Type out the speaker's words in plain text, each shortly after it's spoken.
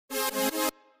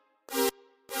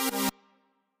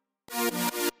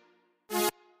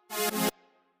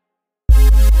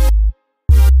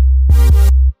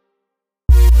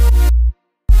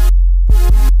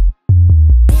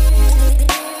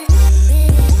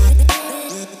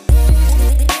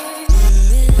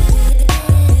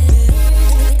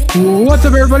What's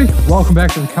up, everybody? Welcome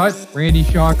back to The Cut. Randy,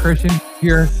 Sean, Christian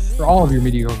here for all of your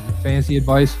mediocre fantasy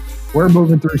advice. We're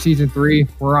moving through season 3.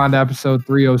 We're on to episode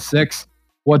 306.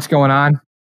 What's going on?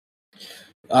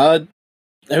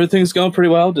 Everything's going pretty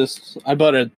well. I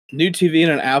bought a new TV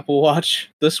and an Apple Watch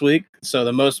this week, so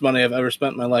the most money I've ever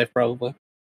spent in my life, probably.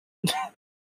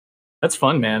 That's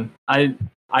fun, man. I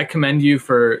commend you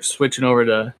for switching over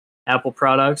to Apple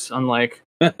products, unlike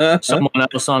someone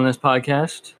else on this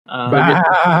podcast.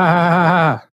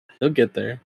 They'll get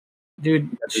there.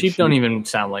 Dude, sheep don't even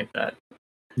sound like that.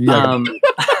 Yeah.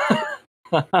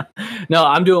 No,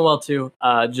 I'm doing well too.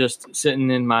 Just sitting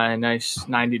in my nice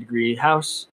 90-degree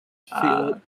house.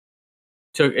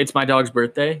 It's my dog's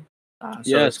birthday.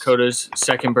 So it's Coda's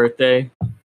second birthday.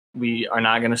 We are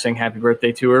not going to sing happy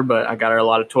birthday to her, but I got her a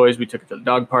lot of toys. We took her to the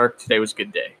dog park. Today was a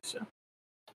good day. So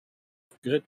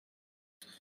good.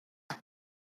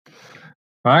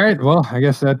 All right. Well, I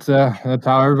guess that's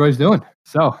how everybody's doing.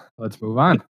 So let's move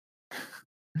on.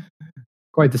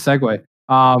 Quite the segue.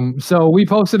 So we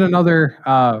posted another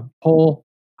poll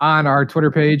on our Twitter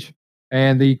page,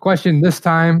 and the question this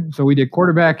time, so we did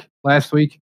quarterback last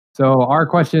week. So our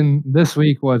question this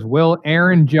week was, will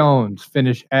Aaron Jones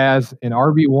finish as an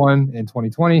RB1 in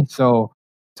 2020? So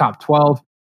top 12.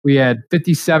 We had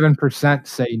 57%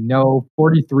 say no,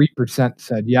 43%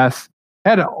 said yes.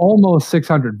 Had almost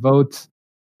 600 votes.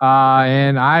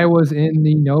 And I was in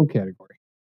the no category.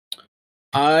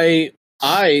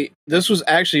 This was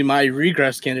actually my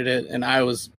regress candidate, and I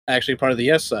was actually part of the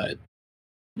yes side.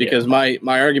 Because my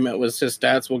argument was his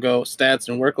stats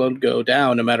and workload go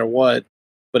down no matter what,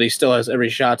 but he still has every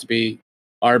shot to be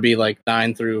RB like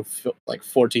 9 through like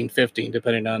 14, 15,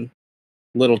 depending on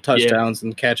little touchdowns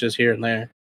and catches here and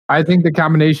there. I think the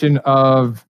combination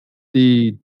of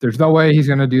there's no way he's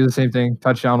going to do the same thing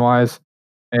touchdown-wise,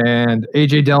 and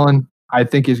A.J. Dillon, I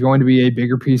think, is going to be a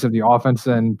bigger piece of the offense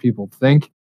than people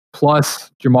think. Plus,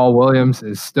 Jamal Williams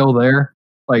is still there.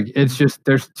 Like, it's just,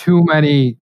 there's too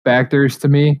many factors to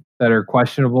me that are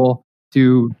questionable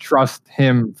to trust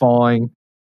him falling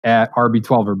at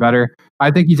RB12 or better.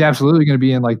 I think he's absolutely going to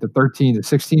be in like the 13 to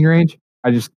 16 range.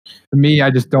 I just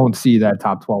don't see that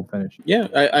top 12 finish. Yeah,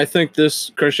 I think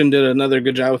this Christian did another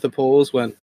good job with the polls.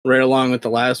 Went right along with the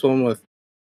last one with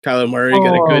Kyler Murray.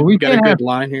 Got a good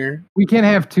line here. We can't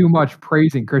have too much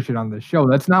praising Christian on this show.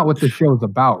 That's not what the show's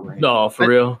about, right? No, for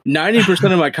real.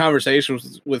 90% of my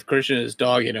conversations with Christian is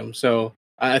dogging him, so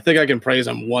I think I can praise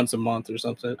him once a month or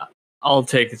something. I'll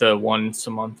take the once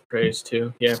a month praise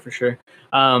too. Yeah, for sure.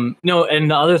 No, and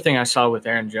the other thing I saw with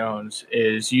Aaron Jones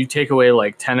is you take away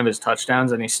like 10 of his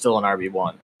touchdowns and he's still an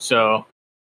RB1. So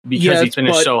because he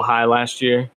finished so high last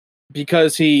year.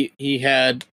 Because he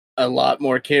had a lot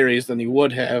more carries than he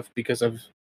would have because of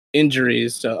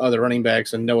injuries to other running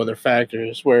backs and no other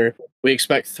factors, where we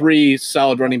expect 3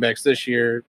 solid running backs this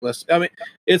year. I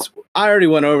already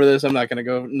went over this. I'm not going to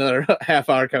go another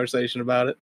half-hour conversation about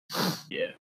it.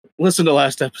 Yeah. Listen to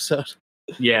last episode.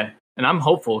 Yeah, and I'm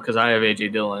hopeful because I have A.J.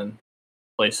 Dillon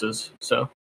places, so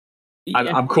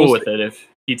I'm cool with it if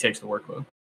he takes the workload.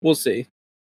 We'll see.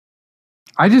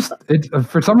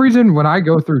 For some reason, when I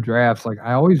go through drafts, like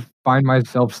I always find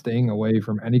myself staying away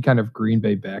from any kind of Green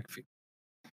Bay backfield.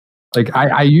 Like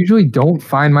I usually don't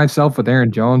find myself with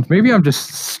Aaron Jones. Maybe I'm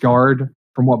just scarred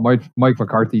from what Mike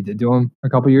McCarthy did to him a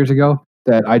couple years ago,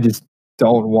 that I just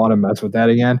don't want to mess with that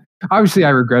again. Obviously, I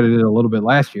regretted it a little bit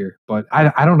last year, but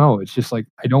I don't know. It's just like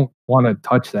I don't want to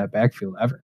touch that backfield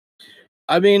ever.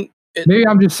 I mean, maybe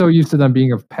I'm just so used to them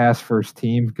being a pass first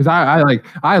team, because I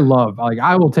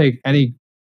will take any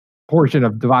portion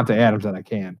of Devontae Adams that I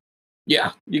can.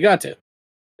 Yeah, you got to.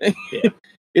 Yeah.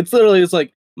 It's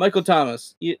like Michael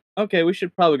Thomas. Okay, we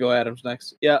should probably go Adams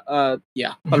next. Yeah,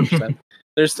 100%.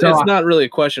 It's not really a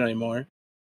question anymore.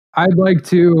 I'd like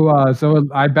to. So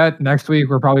I bet next week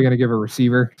we're probably going to give a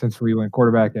receiver, since we went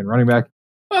quarterback and running back.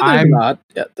 Well, not.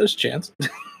 Yeah, there's a chance.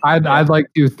 I'd like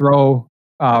to throw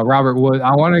Robert Woods.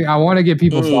 I want to get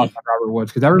people's thoughts on Robert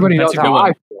Woods, because everybody knows how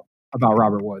I feel about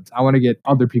Robert Woods. I want to get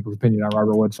other people's opinion on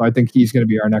Robert Woods, so I think he's going to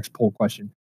be our next poll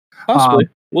question. Possibly.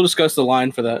 We'll discuss the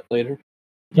line for that later.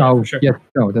 Yeah, for sure. Yeah,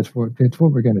 no, that's what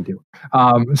we're gonna do.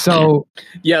 So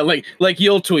yeah, like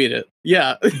you'll tweet it.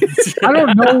 Yeah, I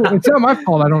don't know. It's not my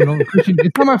fault. I don't know.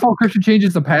 It's not my fault. Christian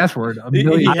changes the password.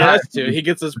 He has to. He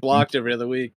gets us blocked every other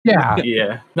week. Yeah,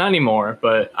 yeah, not anymore.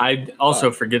 But I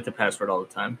also forget the password all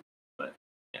the time. But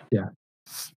yeah.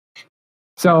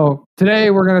 So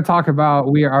today we're gonna talk about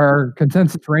our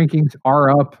consensus rankings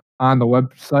are up on the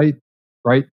website,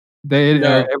 right?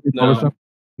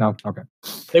 No. Okay.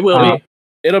 They will be.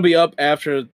 It'll be up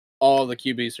after all the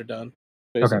QBs are done.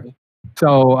 Basically. Okay.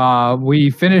 So we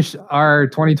finished our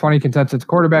 2020 consensus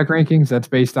quarterback rankings. That's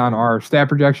based on our stat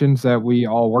projections that we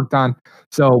all worked on.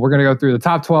 So we're going to go through the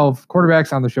top 12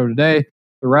 quarterbacks on the show today.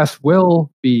 The rest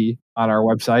will be on our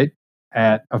website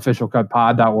at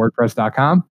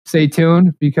officialcutpod.wordpress.com. Stay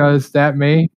tuned because that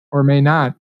may or may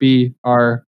not be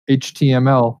our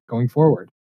HTML going forward.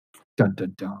 Dun,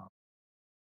 dun, dun.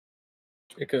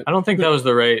 I don't think that was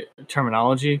the right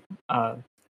terminology.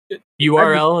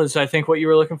 URL is, I think, what you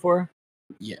were looking for.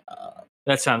 Yeah,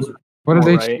 that sounds. What does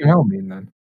right. HTML mean then?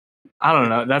 I don't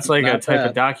know. That's like Not a type bad.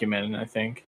 of document, I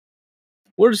think.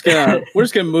 We're just gonna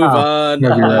move on.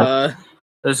 no, you're right.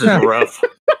 This is rough.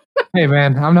 Hey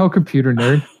man, I'm no computer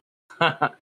nerd.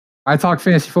 I talk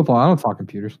fantasy football. I don't talk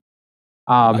computers.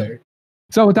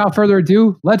 So without further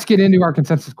ado, let's get into our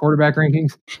consensus quarterback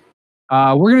rankings.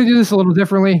 We're going to do this a little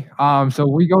differently. So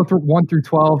we go through 1 through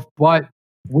 12, but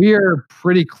we are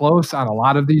pretty close on a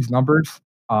lot of these numbers.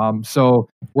 So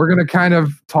we're going to kind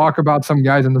of talk about some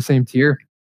guys in the same tier.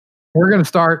 We're going to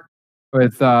start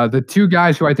with the two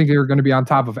guys who I think are going to be on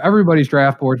top of everybody's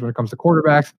draft boards when it comes to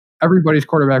quarterbacks, everybody's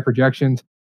quarterback projections,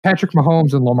 Patrick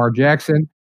Mahomes and Lamar Jackson.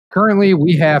 Currently,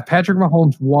 we have Patrick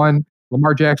Mahomes 1,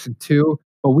 Lamar Jackson 2,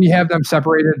 but we have them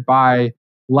separated by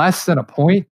less than a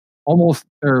point, almost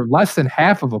or less than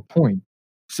half of a point.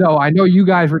 So I know you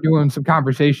guys were doing some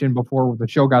conversation before the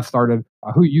show got started,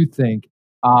 who you think.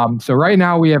 So right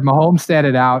now we have Mahomes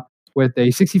statted out with a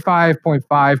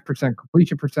 65.5%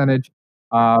 completion percentage,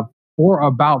 for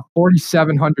about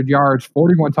 4,700 yards,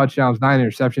 41 touchdowns, 9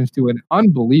 interceptions to an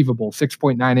unbelievable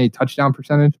 6.98 touchdown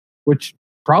percentage, which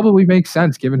probably makes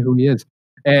sense given who he is.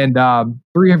 And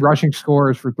 3 rushing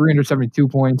scores for 372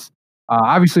 points.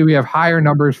 Obviously, we have higher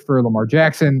numbers for Lamar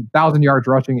Jackson, 1,000 yards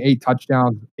rushing, 8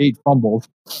 touchdowns, 8 fumbles.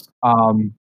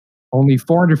 Only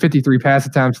 453 pass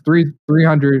attempts,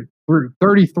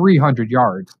 3,300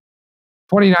 yards,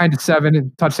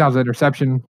 29-7 touchdowns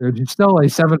interception. There's still a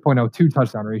 7.02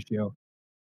 touchdown ratio.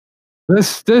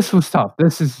 This was tough.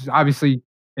 This is obviously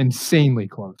insanely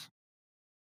close.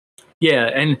 Yeah,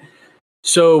 and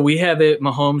so we have it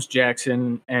Mahomes,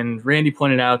 Jackson, and Randy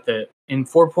pointed out that in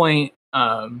 4-point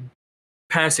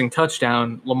passing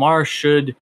touchdown, Lamar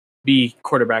should be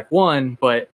quarterback 1,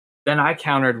 but then I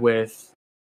countered with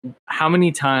how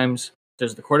many times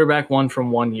does the quarterback 1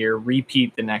 from 1 year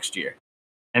repeat the next year?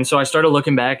 And so I started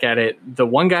looking back at it. The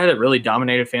one guy that really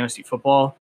dominated fantasy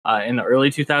football in the early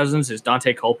 2000s is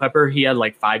Dante Culpepper. He had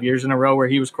like 5 years in a row where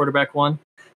he was quarterback 1.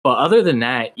 But other than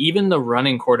that, even the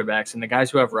running quarterbacks and the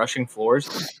guys who have rushing floors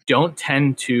don't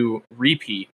tend to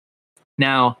repeat.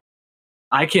 Now,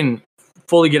 I can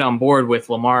fully get on board with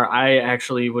Lamar. I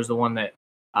actually was the one that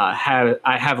I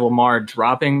have Lamar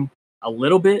dropping a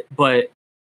little bit, but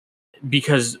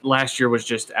because last year was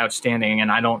just outstanding,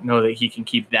 and I don't know that he can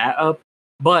keep that up.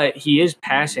 But he is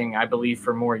passing, I believe,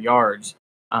 for more yards.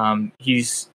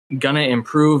 He's gonna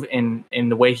improve in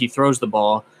the way he throws the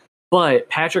ball. But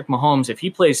Patrick Mahomes, if he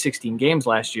plays 16 games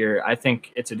last year, I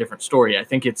think it's a different story. I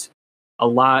think it's a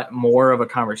lot more of a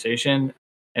conversation.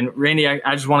 And Randy,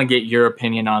 I just want to get your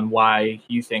opinion on why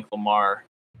you think Lamar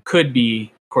could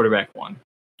be quarterback 1.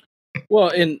 Well,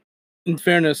 in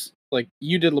fairness, like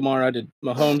you did Lamar, I did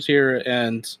Mahomes here,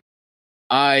 and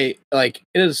it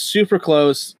is super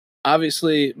close.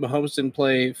 Obviously, Mahomes didn't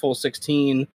play full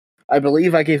 16. I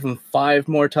believe I gave him 5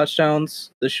 more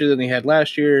touchdowns this year than he had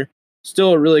last year.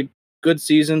 Still a really good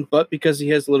season, but because he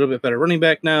has a little bit better running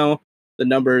back now, the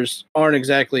numbers aren't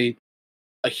exactly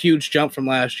a huge jump from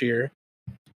last year.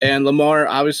 And Lamar,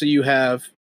 obviously, you have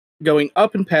going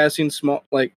up in passing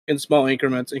in small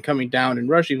increments and coming down in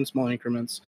rushing in small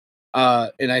increments.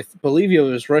 And I believe you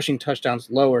have his rushing touchdowns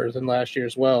lower than last year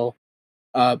as well.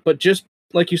 But just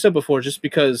like you said before, just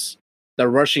because the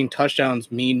rushing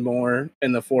touchdowns mean more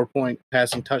in the 4-point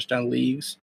passing touchdown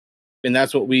leagues, and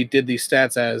that's what we did these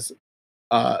stats as.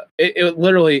 It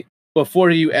literally, before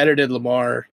you edited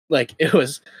Lamar,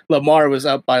 Lamar was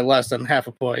up by less than half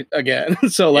a point again.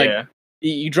 So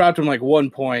you dropped him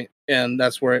 1 point, and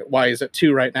that's why he's at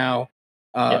 2 right now.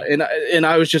 And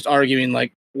I was just arguing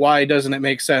why doesn't it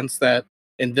make sense that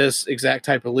in this exact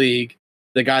type of league,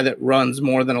 the guy that runs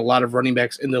more than a lot of running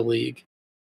backs in the league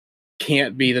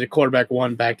can't be the quarterback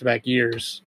 1 back-to-back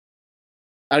years?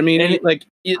 I mean,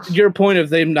 your point of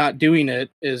them not doing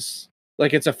it is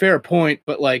it's a fair point,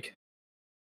 but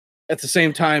at the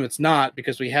same time, it's not,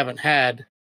 because we haven't had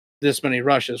this many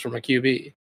rushes from a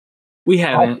QB. We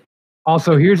haven't.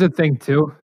 Also, here's the thing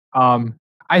too.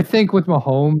 I think with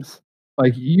Mahomes,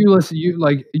 you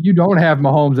don't have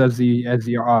Mahomes as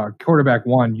the quarterback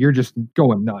 1. You're just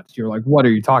going nuts. You're like, what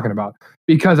are you talking about?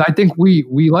 Because I think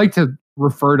we like to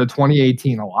refer to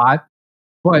 2018 a lot,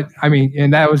 But I mean,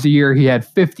 and that was the year he had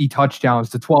 50 touchdowns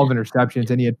to 12 interceptions,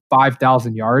 and he had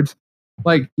 5,000 yards.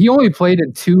 Like he only played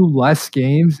in 2 less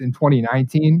games in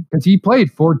 2019 because he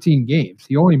played 14 games.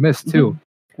 He only missed 2.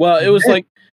 Well, it was like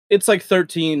it's like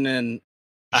 13 and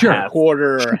Sure. a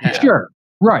quarter or a half. Sure,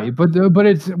 right. But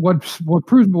it's what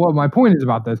proves what my point is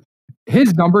about this.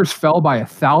 His numbers fell by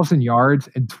 1,000 yards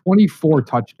and 24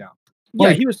 touchdowns. Yeah,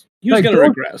 Like, he was going to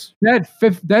regress. That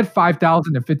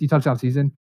 5,050 touchdown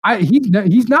season.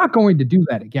 He's not going to do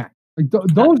that again. Like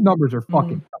those numbers are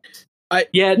fucking nuts.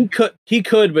 He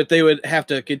could, but they would have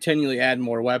to continually add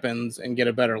more weapons and get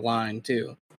a better line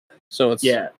too. So it's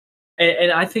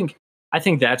and I think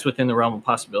that's within the realm of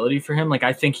possibility for him. Like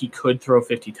I think he could throw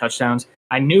 50 touchdowns.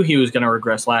 I knew he was going to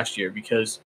regress last year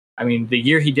because I mean the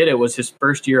year he did it was his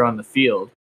first year on the field.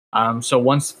 So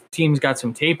once teams got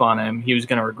some tape on him, he was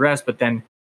going to regress. But then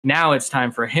now it's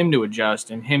time for him to adjust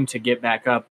and him to get back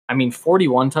up. I mean,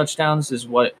 41 touchdowns is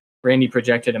what Randy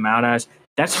projected him out as.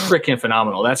 That's freaking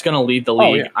phenomenal. That's going to lead the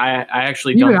league. Oh, yeah. I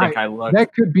actually don't think I looked.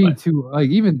 That could be too. Like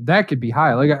even that could be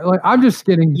high. Like I'm just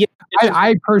kidding. Yeah,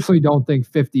 I personally don't think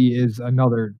 50 is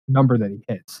another number that he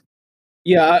hits.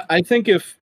 Yeah, I think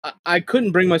if I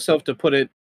couldn't bring myself to put it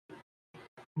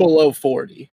below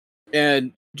 40,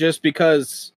 and just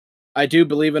because I do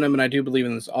believe in him and I do believe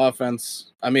in this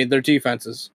offense. I mean, their defense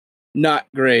is not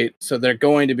great, so they're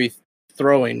going to be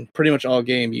throwing pretty much all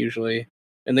game usually,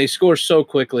 and they score so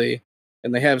quickly,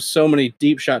 and they have so many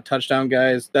deep shot touchdown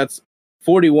guys. That's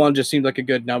 41 just seems like a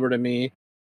good number to me,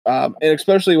 and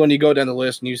especially when you go down the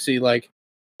list and you see like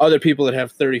other people that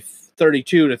have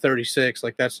 32 to 36,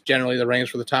 like that's generally the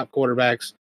range for the top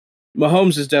quarterbacks.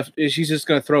 Mahomes is he's just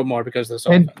going to throw more because of this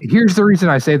offense. And here's the reason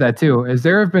I say that too, is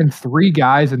there have been 3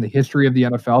 guys in the history of the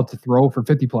NFL to throw for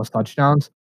 50 plus touchdowns.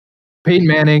 Peyton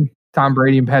Manning, Tom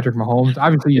Brady, and Patrick Mahomes.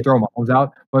 Obviously you throw Mahomes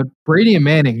out, but Brady and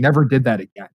Manning never did that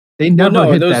again. They never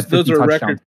hit that 50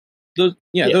 touchdowns.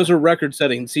 Those are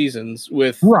record-setting seasons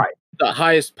with the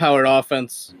highest powered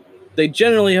offense they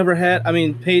generally ever had. I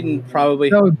mean, Peyton probably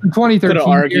the 2013 could have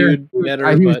argued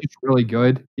better. He was just really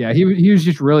good. Yeah, he was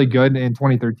just really good in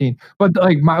 2013. But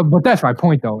but that's my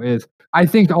point though. Is I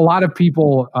think a lot of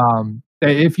people,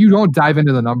 if you don't dive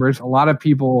into the numbers, a lot of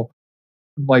people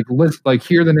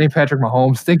hear the name Patrick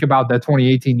Mahomes, think about that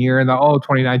 2018 year, and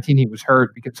 2019 he was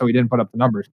hurt so he didn't put up the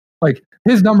numbers. Like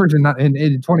his numbers in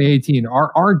 2018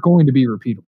 aren't going to be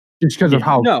repeatable just because of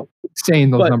how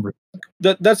insane those numbers.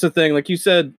 That's the thing. Like you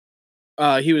said.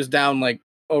 He was down like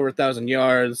over 1,000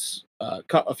 yards,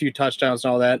 a few touchdowns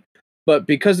and all that. But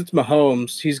because it's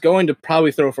Mahomes, he's going to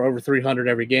probably throw for over 300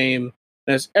 every game.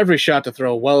 And has every shot to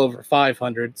throw well over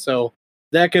 500. So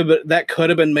that could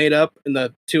have been made up in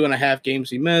the 2.5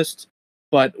 games he missed.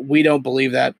 But we don't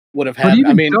believe that would have happened.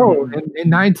 I mean, in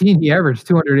 19 he averaged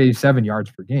 287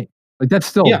 yards per game. Like that's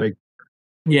still a big.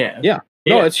 Yeah.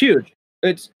 No, it's huge.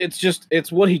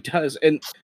 It's what he does, and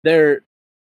they're.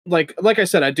 Like I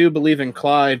said, I do believe in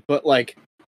Clyde, but like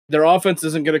their offense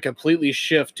isn't going to completely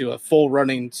shift to a full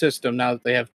running system now that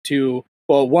they have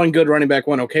one good running back,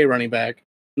 one okay running back.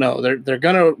 No, they're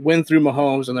going to win through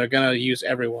Mahomes and they're going to use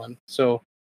everyone. So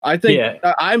I think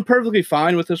I'm perfectly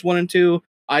fine with this 1 and 2.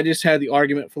 I just had the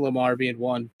argument for Lamar being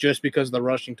 1 just because of the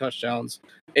rushing touchdowns,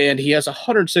 and he has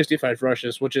 165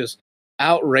 rushes, which is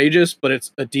outrageous, but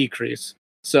it's a decrease.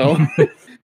 So.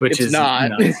 Which it's is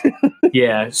not.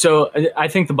 Yeah. So I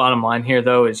think the bottom line here,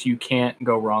 though, is you can't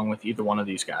go wrong with either one of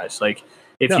these guys. Like,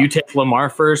 if you take Lamar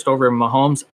first over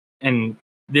Mahomes, and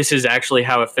this is actually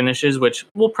how it finishes, which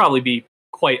will probably be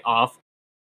quite off.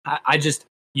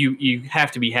 You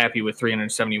have to be happy with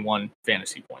 371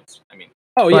 fantasy points. I mean,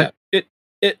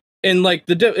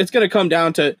 it's going to come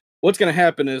down to what's going to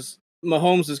happen is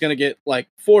Mahomes is going to get like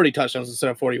 40 touchdowns instead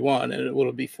of 41, and it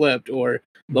will be flipped, or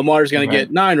Lamar's going to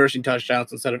get 9 rushing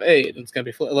touchdowns instead of 8. And it's going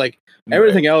to be like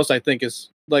everything else. I think is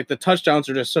like the touchdowns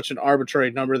are just such an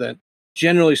arbitrary number that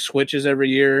generally switches every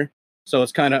year. So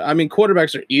it's kind of, I mean,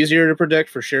 quarterbacks are easier to predict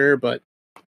for sure, but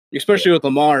especially with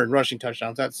Lamar and rushing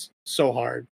touchdowns, that's so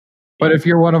hard. But if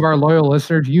you're one of our loyal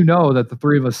listeners, you know that the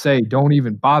 3 of us say don't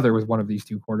even bother with one of these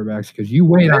 2 quarterbacks because you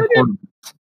wait on quarterbacks.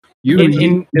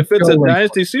 If it's a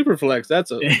dynasty superflex,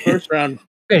 that's a first round.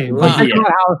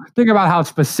 Think about how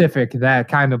specific that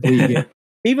kind of league is.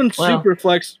 Even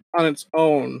Superflex on its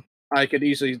own, I could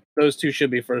easily, those 2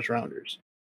 should be first rounders.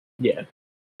 Yeah.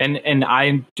 And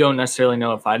I don't necessarily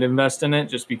know if I'd invest in it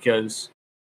just because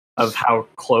of how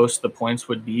close the points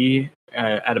would be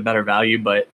at a better value,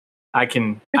 but I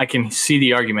can see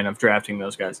the argument of drafting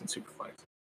those guys in Superflex.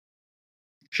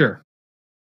 Sure.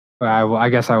 I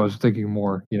guess I was thinking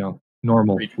more,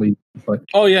 normal league. But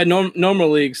normal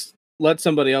leagues. let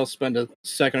somebody else spend a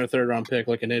second or third round pick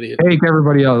like an idiot. Take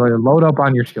everybody else. Like, load up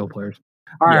on your skill players.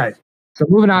 All right. So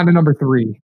moving on to number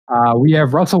 3, we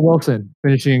have Russell Wilson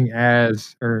finishing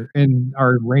in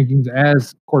our rankings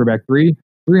as quarterback 3,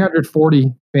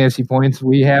 340 fantasy points.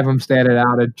 We have him statted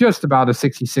out at just about a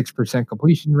 66%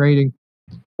 completion rating,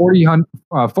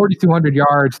 4,200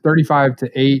 yards, 35 to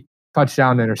 8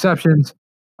 touchdown interceptions,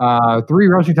 3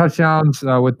 rushing touchdowns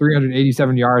with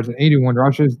 387 yards and 81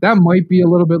 rushes. That might be a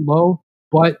little bit low,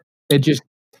 but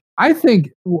I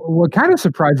think what kind of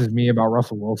surprises me about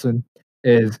Russell Wilson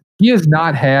is he has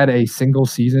not had a single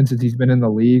season since he's been in the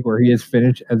league where he has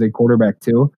finished as a quarterback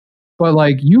 2. But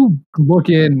like you look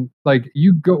in, like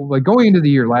you go like going into the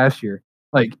year last year,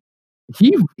 like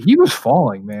he was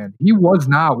falling, man. He was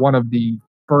not one of the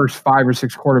first 5 or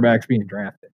 6 quarterbacks being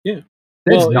drafted. Yeah.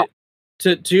 Well,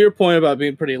 to your point about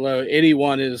being pretty low,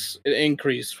 81 is an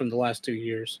increase from the last 2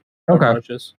 years. Okay.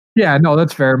 Rushes. Yeah, no,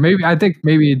 that's fair. I think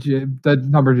the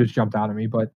number just jumped out at me,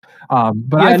 but yeah,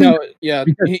 I think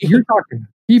because you're talking.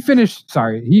 He finished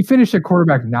at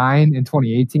quarterback 9 in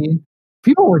 2018.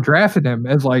 People were drafting him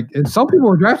as some people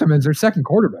were drafting him as their second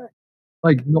quarterback.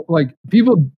 Like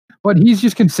people, but he's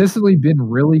just consistently been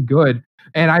really good.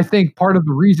 And I think part of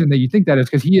the reason that you think that is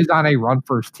because he is on a run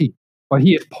first team, but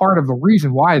he is part of the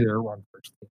reason why they're a run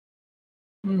first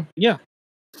team. Yeah.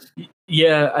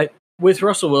 Yeah. With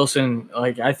Russell Wilson,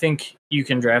 I think you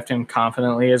can draft him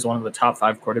confidently as one of the top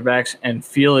 5 quarterbacks and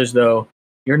feel as though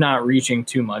you're not reaching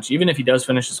too much. Even if he does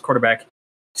finish as quarterback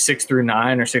 6 through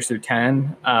 9 or 6 through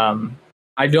 10,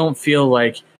 I feel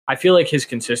like his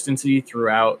consistency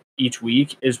throughout each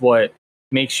week is what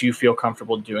makes you feel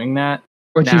comfortable doing that.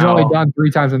 Which he's only done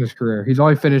 3 times in his career. He's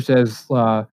only finished as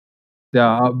the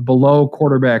below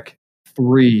quarterback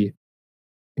 3.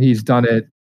 He's done it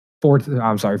 4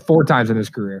 times in his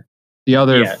career. The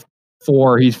other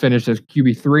 4, he's finished as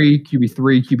QB3,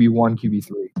 QB3, QB1,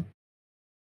 QB3.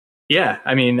 Yeah,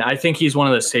 I mean, I think he's one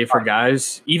of the safer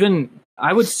guys. Even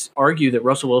I would argue that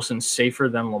Russell Wilson's safer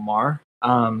than Lamar,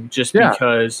 just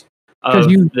because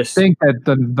you think that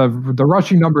the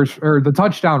rushing numbers or the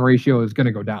touchdown ratio is going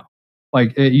to go down.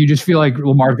 You just feel like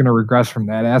Lamar's going to regress from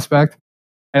that aspect.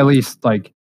 At least,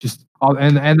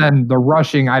 and then the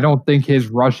rushing. I don't think his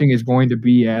rushing is going to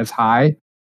be as high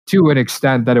to an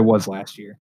extent that it was last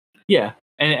year. Yeah,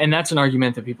 and that's an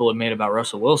argument that people have made about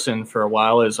Russell Wilson for a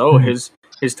while is,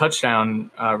 his touchdown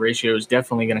ratio is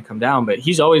definitely going to come down, but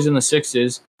he's always in the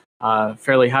 6s,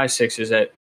 fairly high 6s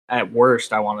at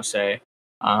worst, I want to say.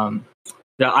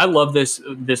 I love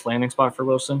this landing spot for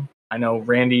Wilson. I know,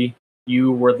 Randy,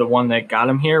 you were the one that got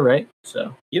him here, right?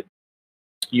 So yep,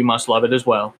 you must love it as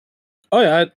well. Oh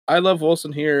yeah, I love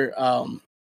Wilson here.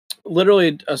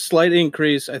 Literally a slight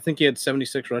increase. I think he had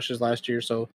 76 rushes last year,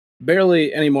 so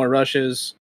barely any more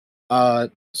rushes.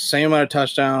 Same amount of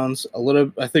touchdowns,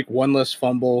 I think 1 less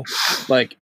fumble.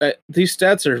 These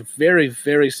stats are very,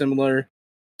 very similar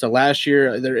to last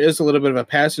year. There is a little bit of a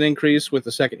passing increase with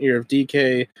the second year of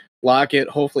DK. Lockett,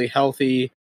 hopefully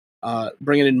healthy,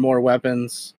 bringing in more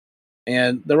weapons.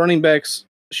 And the running backs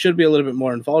should be a little bit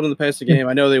more involved in the passing game.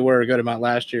 I know they were a good amount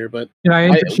last year, but... Can I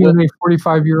interview a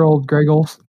 45-year-old Greg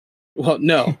Olsen? Well,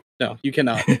 no, you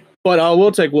cannot. But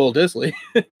we'll take Will Dissly.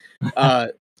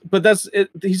 But that's it.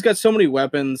 He's got so many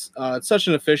weapons. It's such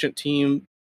an efficient team.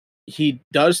 He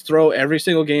does throw every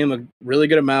single game a really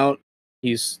good amount.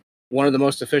 He's one of the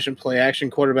most efficient play action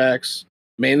quarterbacks,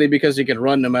 mainly because he can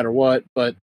run no matter what.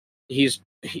 But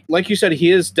like you said,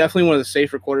 he is definitely one of the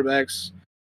safer quarterbacks.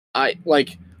 I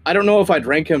don't know if I'd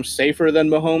rank him safer than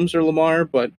Mahomes or Lamar,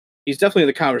 but he's definitely in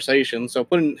the conversation. So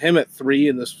putting him at 3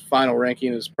 in this final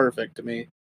ranking is perfect to me.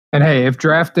 And hey, if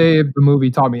Draft Day of the movie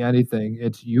taught me anything,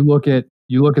 it's you look at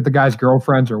the guy's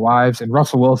girlfriends or wives, and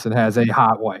Russell Wilson has a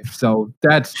hot wife, so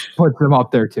that puts him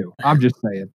up there too. I'm just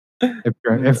saying.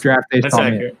 If Draft Day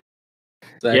taught me,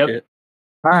 yep.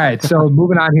 All right, so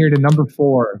moving on here to number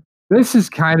 4. This is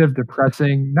kind of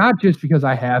depressing, not just because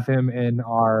I have him in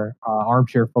our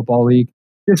armchair football league,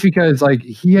 just because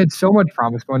he had so much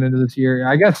promise going into this year.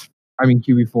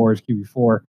 QB4 is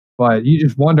QB4, but you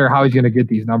just wonder how he's going to get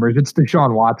these numbers. It's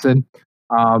Deshaun Watson.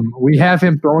 We have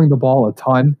him throwing the ball a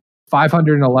ton,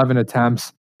 511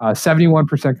 attempts,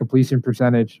 71% completion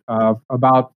percentage,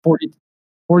 about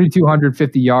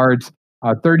 4,250 yards,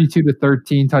 32 to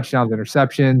 13 touchdowns,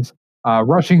 interceptions,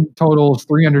 rushing totals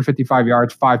 355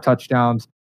 yards, 5 touchdowns,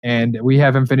 and we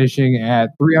have him finishing at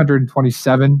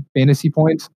 327 fantasy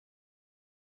points.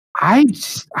 How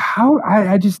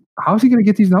is he going to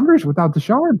get these numbers without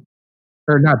Deshaun?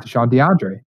 Or not Deshaun,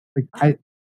 DeAndre?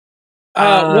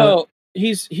 Well,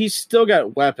 he's still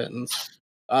got weapons.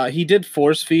 He did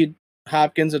force feed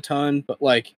Hopkins a ton, but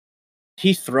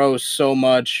he throws so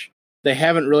much. They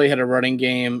haven't really had a running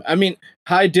game. I mean,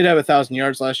 Hyde did have 1,000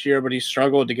 yards last year, but he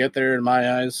struggled to get there in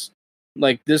my eyes.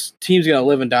 Like, this team's going to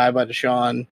live and die by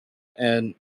Deshaun,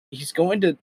 and he's going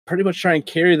to pretty much try and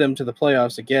carry them to the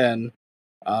playoffs again.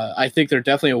 I think they're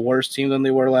definitely a worse team than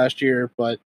they were last year,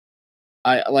 but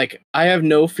I have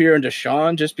no fear in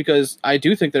Deshaun just because I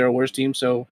do think they're a worse team,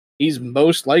 so he's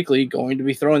most likely going to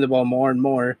be throwing the ball more and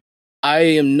more. I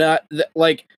am not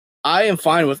I am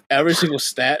fine with every single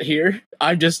stat here.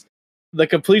 I'm just the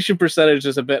completion percentage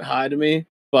is a bit high to me,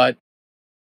 but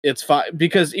it's fine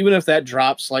because even if that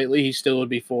drops slightly, he still would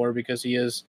be 4 because he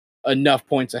is enough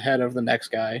points ahead of the next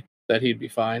guy that he'd be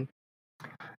fine.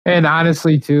 And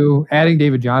honestly, too, adding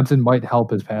David Johnson might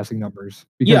help his passing numbers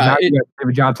because now you have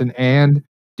David Johnson and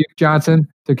Duke Johnson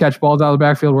to catch balls out of the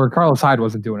backfield where Carlos Hyde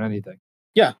wasn't doing anything.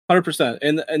 Yeah, 100%.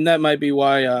 And that might be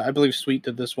why I believe Sweet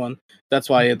did this one. That's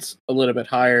why it's a little bit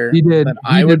higher than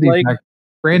I would like.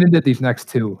 Brandon did these next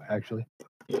 2, actually.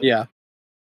 Yeah.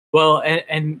 Well,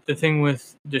 and the thing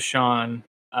with Deshaun,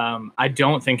 I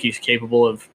don't think he's capable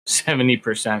of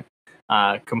 70%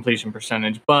 completion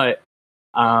percentage, but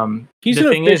he's an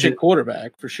efficient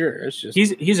quarterback for sure. It's just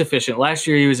he's efficient. Last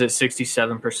year he was at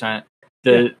 67%.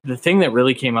 The thing that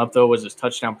really came up though was his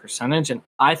touchdown percentage, and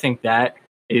I think that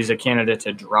is a candidate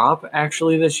to drop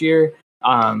actually this year.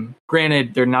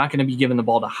 Granted, they're not going to be giving the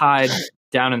ball to Hyde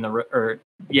down in the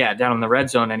red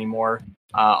zone anymore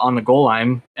on the goal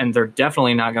line, and they're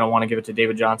definitely not going to want to give it to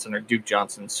David Johnson or Duke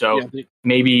Johnson. So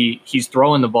maybe he's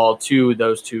throwing the ball to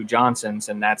those 2 Johnsons,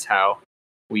 and that's how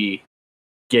we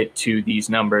get to these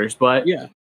numbers. But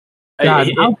God,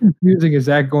 how confusing is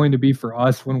that going to be for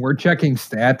us when we're checking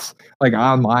stats like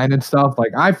online and stuff?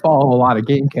 Like, I follow a lot of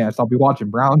GameCasts. I'll be watching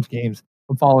Browns games.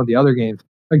 I'm following the other games.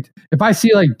 Like, if I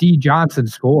see like D Johnson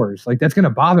scores, like that's going to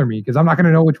bother me because I'm not going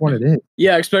to know which one it is.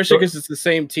 Yeah, especially because it's the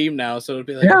same team now, so it'd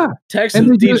be like Texas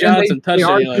D Johnson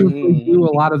touchdown. They do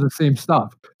a lot of the same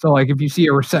stuff. So like if you see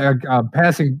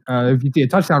if you see a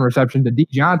touchdown reception to D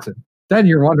Johnson, then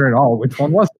you're wondering, oh, which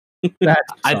one was it?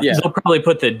 They'll probably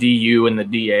put the DU and the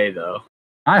DA though.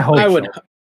 I hope. I would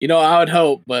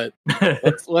hope, but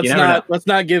let's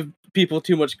not give people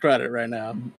too much credit right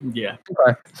now. Yeah.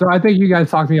 Okay. So I think you guys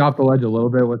talked me off the ledge a little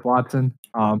bit with Watson.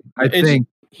 I think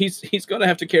he's going to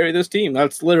have to carry this team.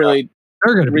 That's literally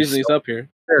the reason he's up here.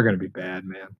 They're going to be bad,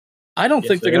 man. I don't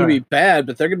think they're going to be bad,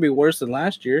 but they're going to be worse than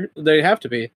last year. They have to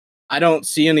be. I don't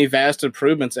see any vast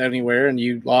improvements anywhere, and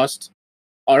you lost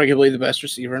arguably the best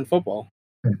receiver in football.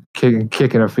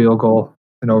 Kicking a field goal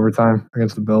in overtime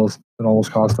against the Bills that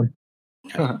almost cost them.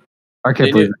 I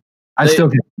can't believe it. I still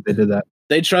can't believe they did that.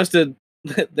 They trusted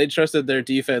their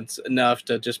defense enough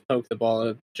to just poke the ball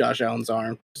at Josh Allen's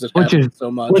arm which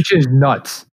is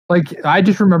nuts. Like, I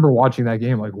just remember watching that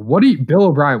game. Like, Bill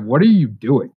O'Brien? What are you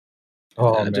doing?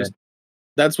 Oh man,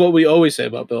 that's what we always say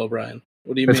about Bill O'Brien.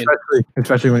 What do you mean?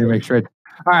 Especially when you make trades.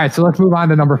 All right, so let's move on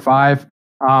to number 5.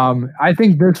 I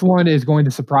think this one is going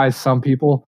to surprise some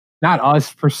people, not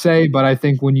us per se, but I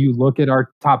think when you look at our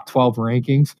top 12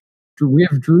 rankings. We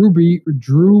have Drew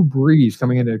Brees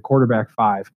coming into quarterback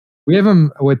 5. We have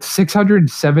him with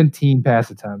 617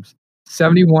 pass attempts,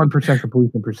 71%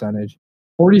 completion percentage,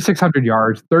 4,600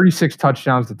 yards, 36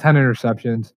 touchdowns to 10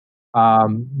 interceptions.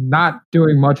 Not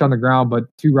doing much on the ground, but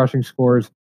 2 rushing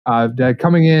scores. That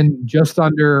coming in just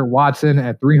under Watson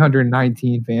at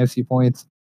 319 fantasy points.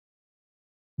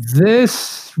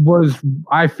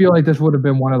 I feel like this would have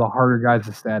been one of the harder guys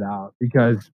to stat out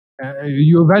because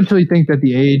you eventually think that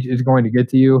the age is going to get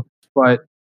to you, but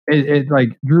it like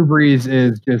Drew Brees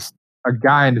is just a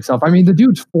guy in itself. I mean, the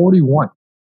dude's 41.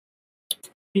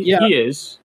 He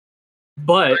is.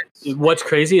 But what's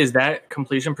crazy is that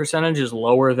completion percentage is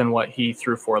lower than what he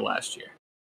threw for last year.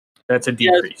 That's a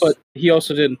decrease. Yes, but he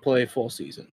also didn't play full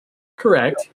season.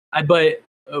 Correct. But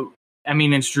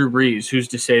it's Drew Brees. Who's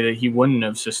to say that he wouldn't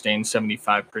have sustained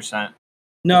 75%?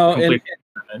 No, and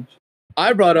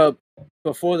I brought up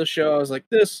before the show, I was like,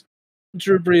 this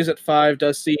Drew Brees at 5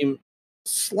 does seem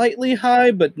slightly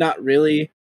high, but not really.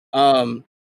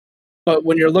 But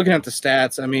when you're looking at the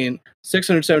stats, I mean,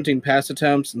 617 pass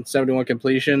attempts and 71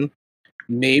 completion,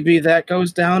 maybe that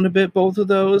goes down a bit, both of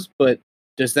those, but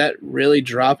does that really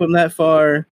drop him that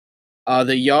far?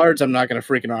 The yards, I'm not going to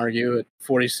freaking argue at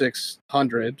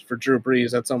 4,600 for Drew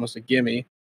Brees. That's almost a gimme.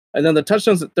 And then the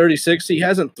touchdowns at 36, he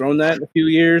hasn't thrown that in a few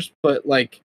years, but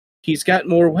he's got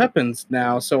more weapons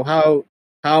now. So how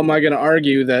am I going to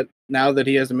argue that now that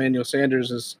he has Emmanuel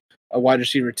Sanders as a wide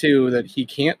receiver 2, that he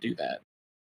can't do that?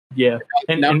 Yeah.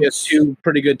 And now he has 2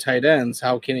 pretty good tight ends.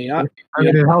 How can he not? I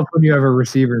mean, it helps when you have a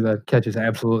receiver that catches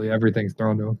absolutely everything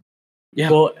thrown to him. Yeah.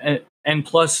 Well, And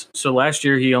plus, so last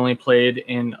year he only played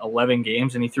in 11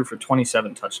 games and he threw for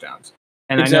 27 touchdowns.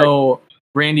 And exactly. I know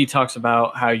Randy talks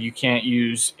about how you can't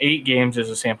use 8 games as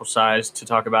a sample size to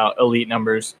talk about elite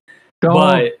numbers.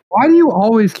 But why do you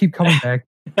always keep coming back?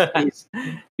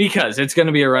 Because it's going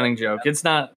to be a running joke. It's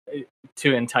not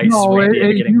to entice Randy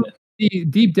into getting this.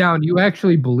 Deep down, you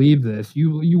actually believe this.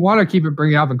 You want to keep it,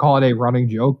 bring it up and call it a running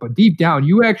joke, but deep down,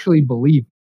 you actually believe.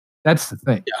 That's the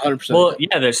thing. Yeah, 100%. Well,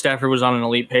 yeah, that Stafford was on an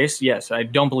elite pace. Yes, I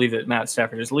don't believe that Matt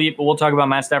Stafford is elite, but we'll talk about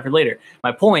Matt Stafford later.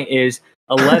 My point is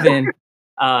 11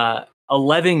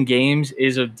 games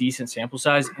is a decent sample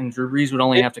size, and Drew Brees would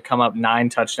only have to come up 9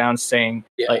 touchdowns saying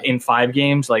like in 5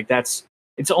 games. Like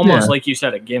it's almost like you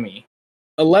said, a gimme.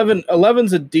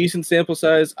 11's a decent sample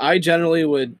size. I generally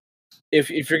would, if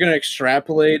you're going to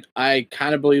extrapolate, I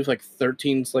kind of believe like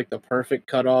 13's like the perfect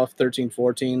cutoff, 13,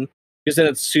 14. Because then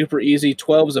it's super easy.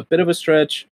 12 is a bit of a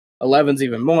stretch. 11's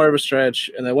even more of a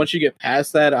stretch. And then once you get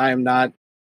past that, I am not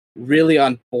really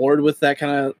on board with that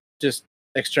kind of just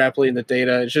extrapolating the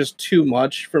data. It's just too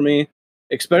much for me,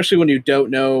 especially when you don't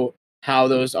know how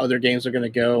those other games are going to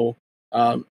go.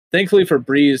 Thankfully for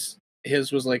Brees,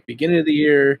 his was like beginning of the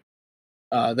year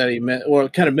that he met, or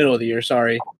kind of middle of the year,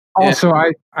 sorry. Also,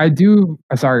 I do,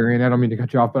 sorry, Ryan, I don't mean to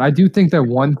cut you off, but I do think that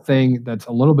one thing that's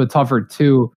a little bit tougher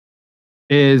too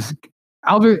is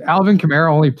Alvin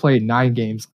Kamara only played 9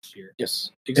 games this year.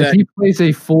 Yes, exactly. If he plays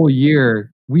a full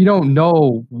year, we don't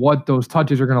know what those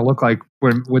touches are going to look like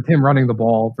with him running the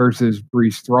ball versus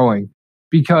Brees throwing,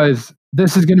 because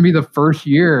this is going to be the first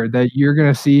year that you're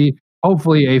going to see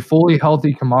hopefully a fully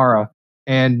healthy Kamara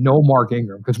and no Mark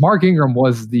Ingram, because Mark Ingram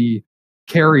was the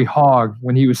carry hog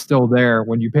when he was still there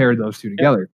when you paired those two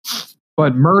together.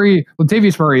 But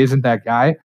Latavius Murray isn't that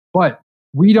guy, but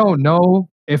we don't know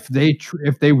if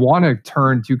they want to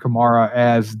turn to Kamara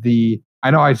as the,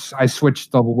 I know I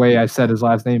switched the way I said his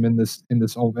last name in this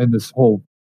whole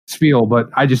spiel, but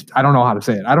I don't know how to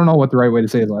say it. I don't know what the right way to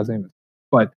say his last name is.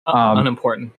 But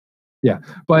unimportant. Yeah,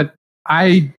 but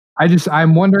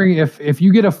I'm wondering if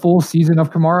you get a full season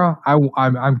of Kamara,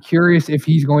 I'm curious if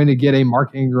he's going to get a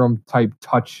Mark Ingram type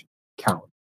touch count.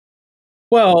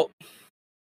 Well,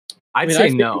 I'd say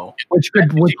no. Which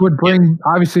would bring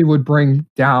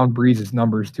down Brees'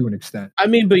 numbers to an extent. I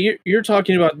mean, but you're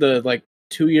talking about the like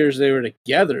 2 years they were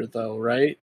together, though,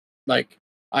 right? Like,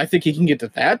 I think he can get to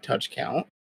that touch count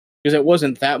because it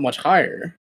wasn't that much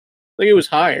higher. Like, it was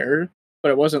higher, but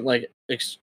it wasn't like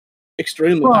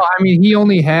extremely. Well, high. I mean,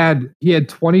 he had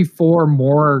 24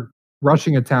 more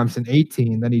rushing attempts in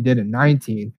 18 than he did in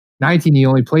 19. 19, he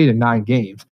only played in 9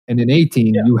 games, and in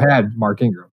 18, you had Mark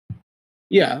Ingram.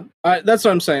 Yeah, that's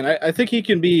what I'm saying. I think he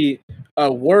can be a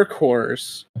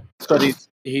workhorse, but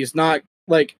he's not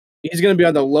like he's going to be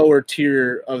on the lower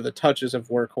tier of the touches of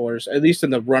workhorse, at least in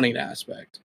the running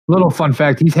aspect. Little fun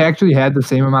fact: he's actually had the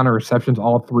same amount of receptions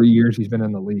all 3 years he's been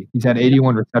in the league. He's had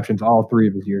 81 receptions all 3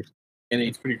 of his years, and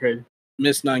it's pretty crazy.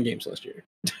 Missed 9 games last year.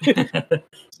 7.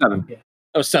 Yeah.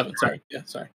 Oh, 7. Sorry. Yeah,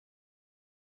 sorry.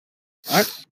 All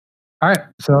right.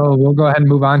 So we'll go ahead and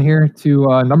move on here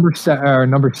to number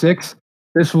 6.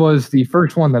 This was the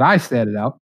first one that I statted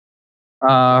out.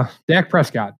 Dak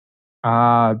Prescott,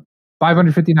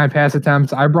 559 pass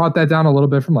attempts. I brought that down a little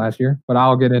bit from last year, but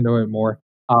I'll get into it more.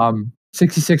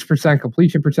 66%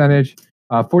 completion percentage,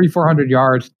 4,400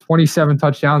 yards, 27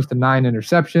 touchdowns to 9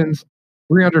 interceptions,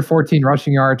 314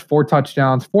 rushing yards, 4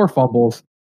 touchdowns, 4 fumbles,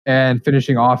 and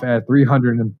finishing off at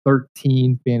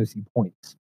 313 fantasy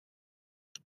points.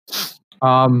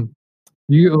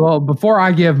 Before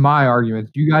I give my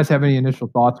arguments, do you guys have any initial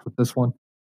thoughts with this one?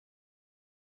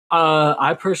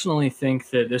 I personally think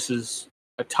that this is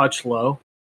a touch low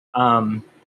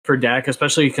for Dak,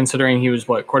 especially considering he was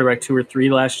quarterback 2 or 3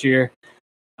 last year,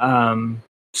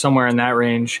 somewhere in that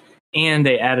range, and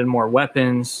they added more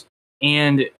weapons,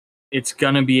 and it's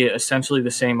going to be essentially the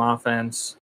same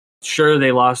offense. Sure,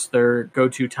 they lost their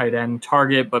go-to tight end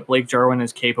target, but Blake Jarwin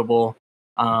is capable.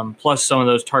 Plus some of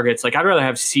those targets, like I'd rather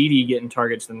have CD getting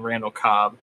targets than Randall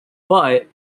Cobb. But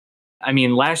I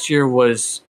mean, last year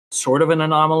was sort of an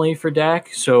anomaly for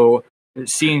Dak. So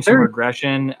seeing some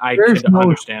regression, I could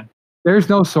understand. There's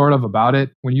no sort of about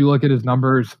it. When you look at his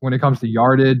numbers, when it comes to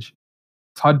yardage,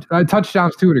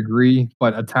 touchdowns to a degree,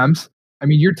 but attempts, I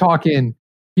mean, you're talking,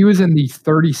 he was in the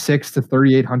 36 to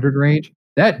 3,800 range.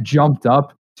 That jumped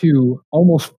up to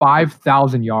almost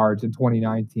 5,000 yards in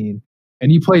 2019.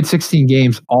 And he played 16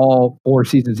 games all 4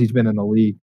 seasons he's been in the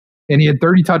league. And he had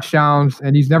 30 touchdowns,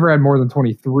 and he's never had more than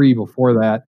 23 before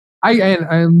that.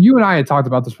 And you and I had talked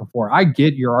about this before. I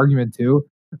get your argument too.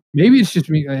 Maybe it's just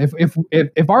me.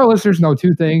 If our listeners know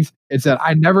 2 things, it's that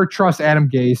I never trust Adam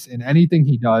Gase in anything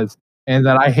he does, and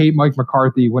that I hate Mike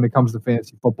McCarthy when it comes to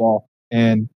fantasy football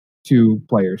and to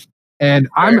players. And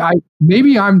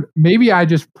maybe I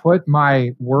just put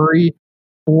my worry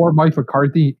for Mike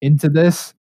McCarthy into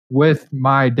this with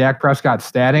my Dak Prescott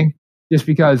statting, just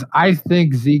because I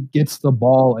think Zeke gets the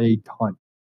ball a ton.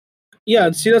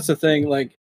 Yeah, see, that's the thing.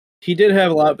 Like, he did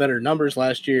have a lot better numbers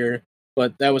last year,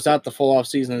 but that was not the full off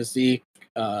season of Zeke.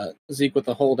 Zeke with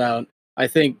the holdout. I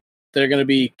think they're going to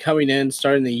be coming in,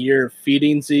 starting the year,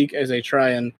 feeding Zeke as they try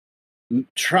and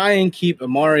keep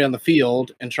Amari on the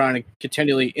field and trying to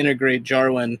continually integrate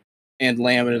Jarwin and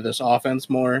Lamb into this offense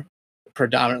more,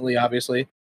 predominantly, obviously.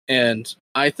 And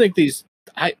I think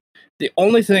the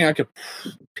only thing I could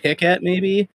pick at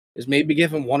maybe is maybe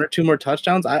give him 1 or 2 more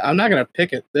touchdowns. I'm not going to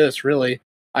pick at this, really.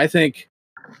 I think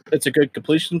it's a good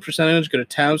completion percentage, good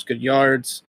attempts, good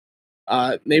yards.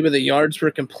 Maybe the yards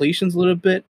for completion's a little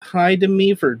bit high to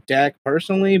me for Dak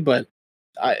personally, but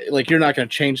you're not going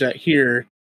to change that here.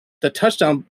 The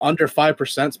touchdown under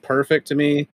 5% is perfect to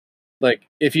me. Like,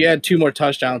 if you add 2 more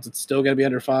touchdowns, it's still going to be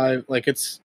under 5.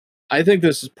 I think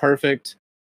this is perfect.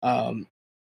 I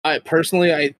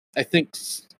think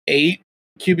 8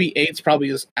 QB 8 is probably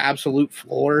his absolute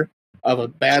floor of a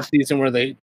bad season where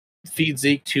they feed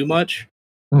Zeke too much.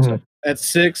 Mm-hmm. So at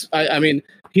 6, I mean,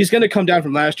 he's going to come down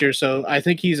from last year, so I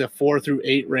think he's a 4 through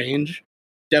 8 range.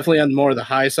 Definitely on more of the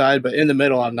high side, but in the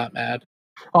middle, I'm not mad.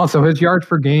 Also, his yards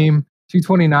per game,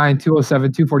 229,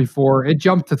 207, 244. It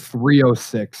jumped to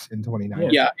 306 in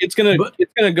 2019. Yeah, it's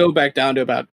gonna go back down to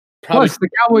about. Plus, the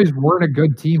Cowboys weren't a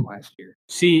good team last year.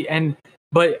 See,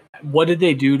 but what did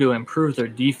they do to improve their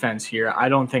defense here? I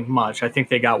don't think much. I think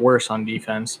they got worse on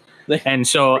defense, and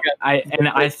so I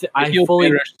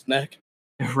fully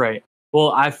right.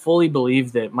 Well, I fully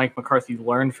believe that Mike McCarthy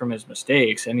learned from his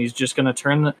mistakes, and he's just going to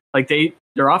turn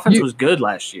their offense was good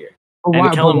last year,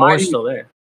 and Kellen Moore's still there.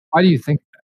 Why do you think that?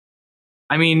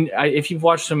 I mean, if you've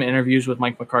watched some interviews with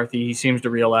Mike McCarthy, he seems to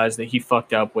realize that he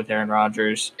fucked up with Aaron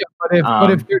Rodgers. Yeah, but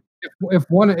if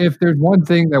there's one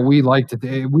thing that we like to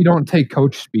do, we don't take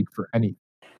coach speak for anything.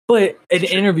 But an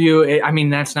interview, I mean,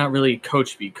 that's not really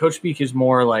coach speak. Coach speak is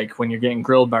more like when you're getting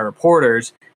grilled by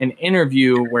reporters. An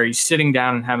interview where he's sitting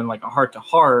down and having like a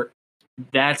heart-to-heart,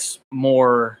 that's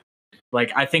more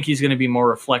like, I think he's going to be more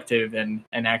reflective and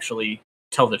actually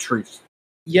tell the truth.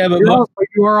 Yeah, but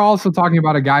you are also talking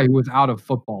about a guy who was out of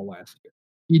football last year.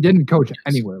 He didn't coach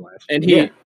anywhere last year. And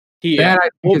he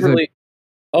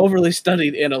overly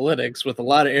studied analytics with a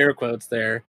lot of air quotes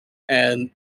there,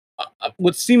 and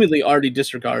would seemingly already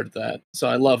disregard that. So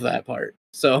I love that part.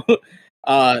 So,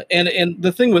 and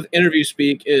the thing with interview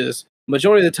speak is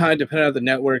majority of the time, depending on the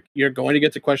network, you're going to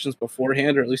get the questions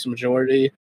beforehand, or at least a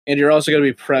majority, and you're also going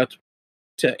to be prepped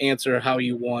to answer how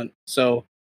you want. So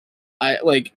I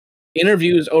like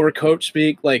interviews over coach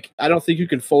speak. Like, I don't think you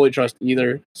can fully trust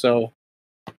either. So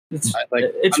it's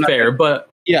fair, but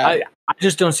yeah, I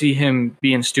just don't see him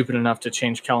being stupid enough to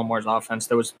change Kellen Moore's offense.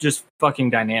 That was just fucking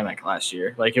dynamic last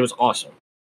year. Like, it was awesome.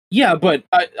 Yeah, but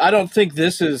I don't think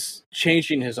this is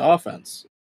changing his offense.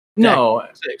 No.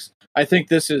 I think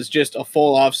this is just a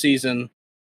full off season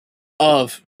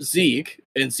of Zeke,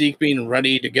 and Zeke being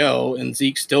ready to go, and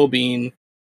Zeke still being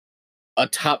a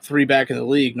top 3 back in the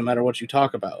league, no matter what you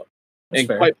talk about. That's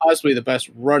fair. Quite possibly the best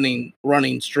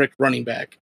strict running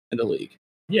back in the league.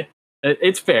 Yeah,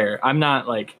 it's fair. I'm not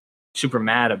like super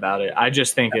mad about it. I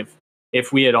just think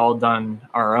if we had all done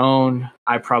our own,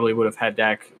 I probably would have had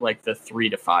Dak like the 3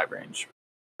 to 5 range,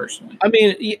 personally. I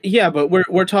mean, yeah, but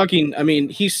we're talking. I mean,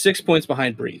 he's 6 points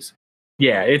behind Breeze.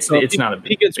 Yeah, it's not a big.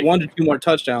 He gets 1 to 2 more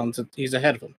touchdowns, he's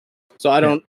ahead of him. So I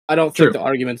don't think the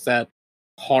argument's that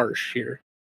harsh here.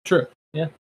 True. Yeah.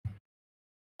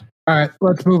 All right,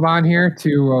 let's move on here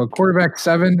to quarterback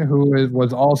 7, who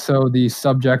was also the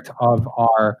subject of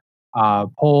our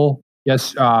poll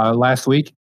last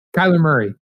week. Kyler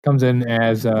Murray comes in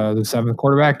as the 7th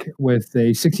quarterback with a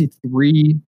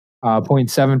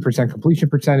 63.7% completion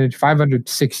percentage,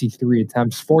 563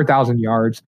 attempts, 4,000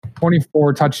 yards,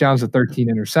 24 touchdowns to 13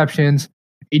 interceptions,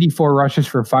 84 rushes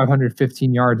for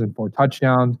 515 yards and 4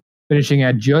 touchdowns, finishing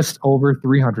at just over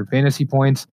 300 fantasy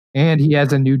points, and he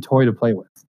has a new toy to play with.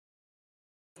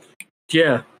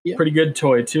 Yeah, pretty good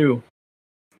toy too.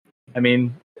 I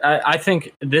mean, I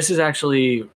think this is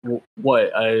actually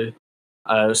a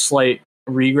slight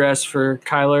regress for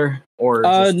Kyler, or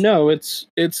no, it's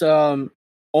about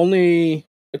 20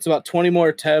 more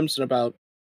attempts and about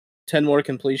 10 more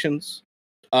completions,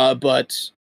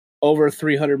 but over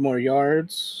 300 more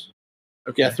yards.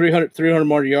 Okay. Yeah, 300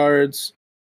 more yards,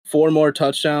 4 more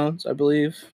touchdowns, I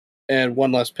believe, and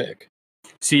 1 less pick.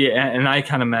 See, and I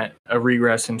kind of meant a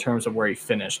regress in terms of where he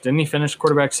finished. Didn't he finish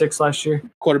quarterback 6 last year?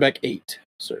 Quarterback 8,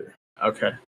 sir.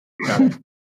 Okay. Got it.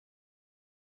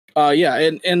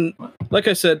 Yeah, and like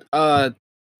I said,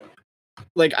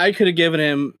 like I could have given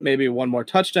him maybe one more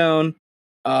touchdown,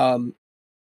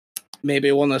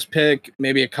 maybe one less pick,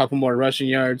 maybe a couple more rushing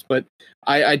yards, but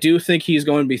I do think he's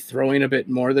going to be throwing a bit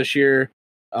more this year.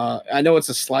 I know it's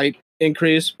a slight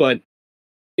increase, but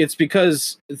it's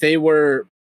because they were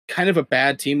kind of a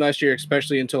bad team last year,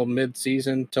 especially until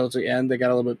mid-season, till the end. They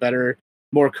got a little bit better,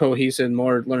 more cohesive,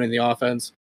 more learning the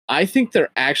offense. I think they're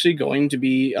actually going to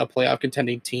be a playoff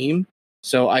contending team.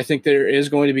 So I think there is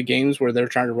going to be games where they're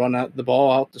trying to run out the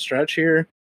ball out the stretch here.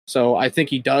 So I think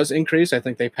he does increase. I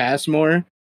think they pass more,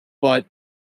 but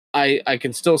I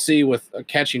can still see with a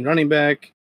catching running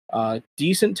back,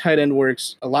 decent tight end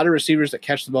works, a lot of receivers that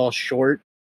catch the ball short.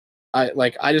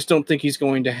 I just don't think he's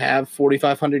going to have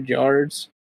 4,500 yards.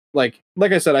 Like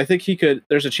I said, I think he could.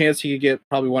 There's a chance he could get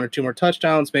probably 1 or 2 more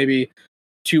touchdowns, maybe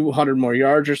 200 more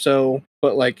yards or so.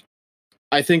 But like,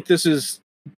 I think this is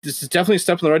definitely a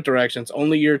step in the right direction. It's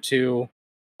only year 2.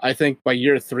 I think by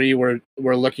year 3, we're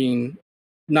looking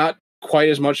not quite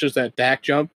as much as that Dak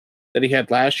jump that he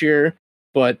had last year,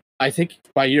 but I think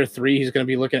by year 3 he's going to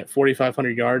be looking at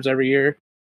 4,500 yards every year,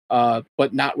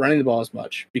 but not running the ball as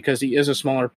much because he is a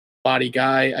smaller body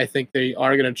guy. I think they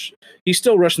are going to. He's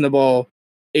still rushing the ball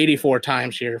 84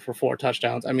 times here for 4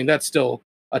 touchdowns. I mean, that's still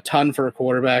a ton for a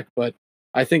quarterback, but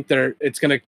I think it's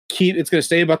going to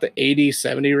stay about the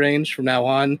 80-70 range from now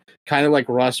on, kind of like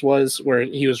Russ was, where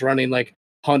he was running like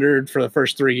 100 for the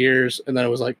first 3 years, and then it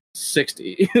was like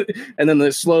 60, and then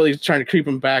they're slowly trying to creep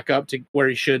him back up to where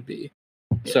he should be.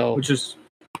 Yeah, so, which is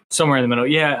somewhere in the middle.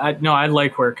 Yeah, I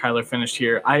like where Kyler finished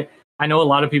here. I know a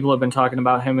lot of people have been talking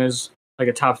about him as like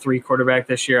a top 3 quarterback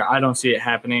this year. I don't see it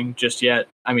happening just yet.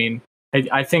 I mean,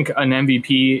 I think an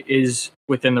MVP is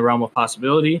within the realm of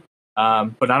possibility,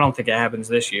 but I don't think it happens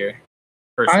this year.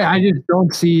 I just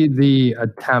don't see the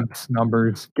attempts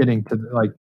numbers getting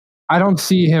to I don't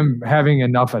see him having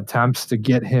enough attempts to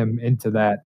get him into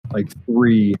that like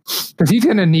 3, because he's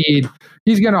going to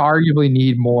arguably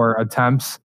need more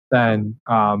attempts than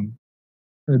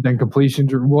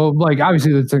completions. Well, like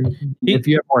obviously if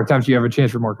you have more attempts, you have a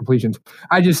chance for more completions.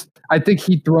 I think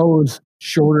he throws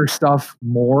shorter stuff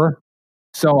more.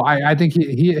 So I think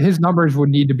his numbers would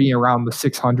need to be around the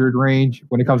 600 range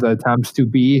when it comes to attempts to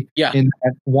be in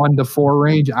that 1 to 4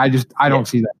 range. I don't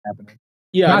see that happening.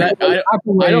 Yeah,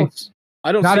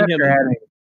 I don't see him.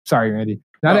 Sorry, Randy.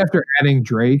 After adding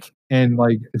Drake and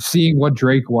like seeing what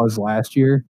Drake was last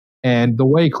year and the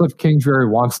way Cliff Kingsbury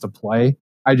wants to play,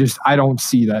 I don't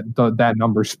see that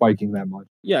number spiking that much.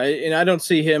 Yeah, and I don't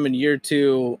see him in year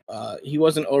 2. He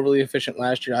wasn't overly efficient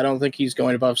last year. I don't think he's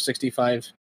going above 65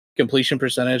 completion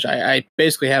percentage. I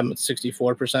basically have him at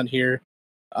 64% here.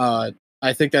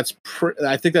 I think that's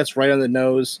right on the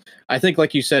nose. I think,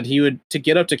 like you said, he would, to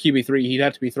get up to QB3, he'd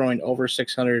have to be throwing over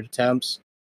 600 attempts.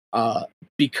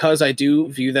 Because I do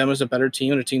view them as a better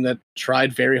team and a team that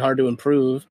tried very hard to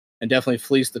improve and definitely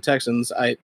fleeced the Texans.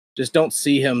 I just don't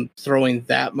see him throwing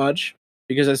that much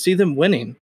because I see them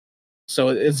winning. So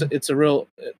it's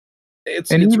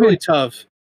really tough,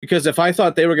 because if I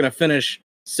thought they were going to finish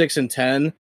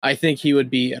 6-10, I think he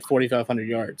would be at 4,500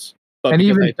 yards. But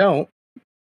because they don't,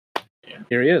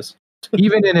 here he is.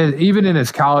 even in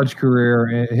his college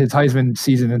career, his Heisman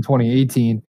season in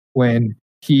 2018, when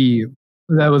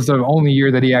that was the only year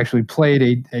that he actually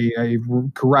played a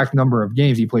correct number of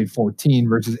games. He played 14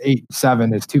 versus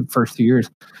 8-7 his first 2 years.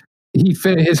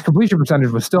 His completion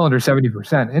percentage was still under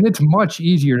 70%, and it's much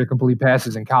easier to complete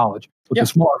passes in college with the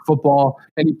smaller football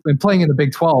and playing in the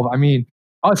Big 12. I mean,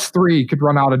 us 3 could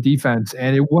run out of defense,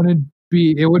 and it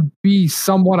would be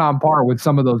somewhat on par with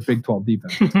some of those Big 12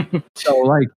 defenses. We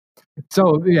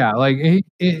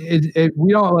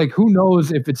don't like, who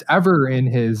knows if it's ever in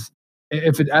his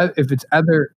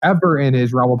ever in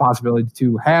his realm of possibility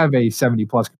to have a 70+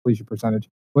 completion percentage.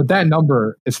 But that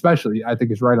number, especially, I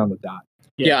think is right on the dot.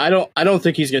 Yeah, I don't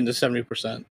think he's getting to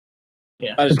 70%.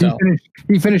 Yeah,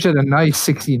 he finished at a nice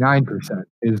 69%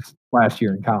 his last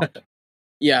year in college.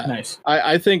 Yeah, nice.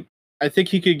 I think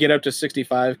he could get up to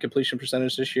 65 completion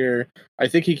percentage this year. I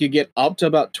think he could get up to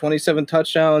about 27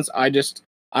 touchdowns. I'm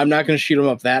not going to shoot him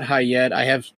up that high yet. I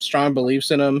have strong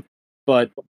beliefs in him, but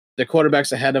the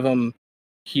quarterbacks ahead of him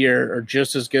here are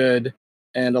just as good,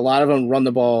 and a lot of them run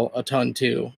the ball a ton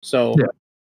too. So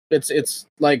it's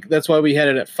like, that's why we had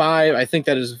it at 5. I think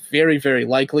that is very, very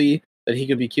likely that he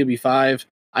could be QB5.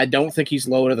 I don't think he's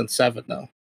lower than 7 though.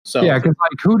 So yeah, because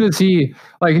like, who does he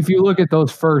like? If you look at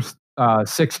those first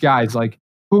 6 guys, like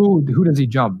who does he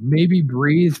jump? Maybe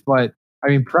Breeze, but I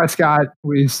mean, Prescott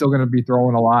is still going to be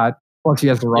throwing a lot. Plus, he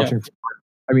has the rushing.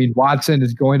 I mean, Watson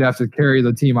is going to have to carry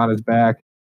the team on his back.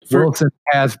 Wilson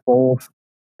has both.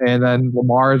 And then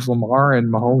Lamar is Lamar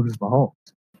and Mahomes is Mahomes.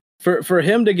 For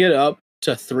him to get up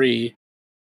to 3,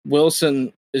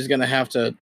 Wilson is going to have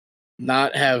to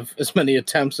not have as many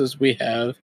attempts as we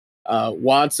have.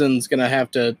 Watson's going to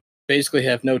have to basically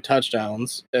have no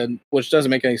touchdowns, and which doesn't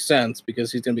make any sense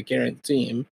because he's going to be carrying the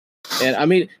team. And I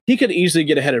mean, he could easily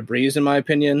get ahead of Breeze, in my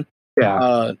opinion.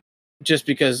 Yeah. Just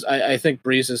because I think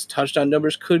Breeze's touchdown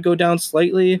numbers could go down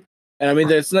slightly. And I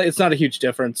mean, it's not a huge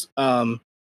difference.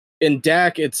 In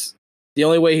Dak, it's the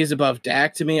only way he's above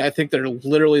Dak to me. I think they're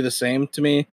literally the same to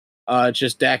me.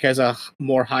 Just Dak has a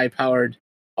more high-powered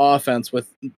offense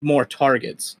with more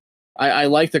targets. I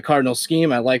like the Cardinals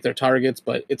scheme. I like their targets,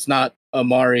 but it's not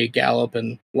Amari, Gallup,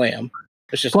 and Lamb.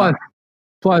 It's just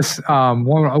plus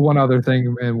one other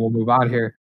thing, and we'll move on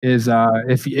here, is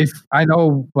if I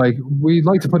know, like, we'd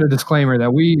like to put a disclaimer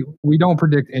that we don't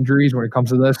predict injuries when it comes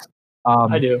to this.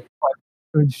 I do.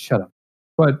 But, shut up.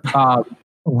 But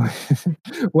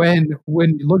when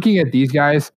looking at these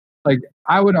guys, like,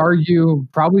 I would argue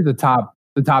probably the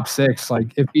top 6,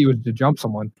 like, if he was to jump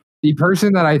someone, the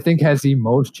person that I think has the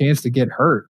most chance to get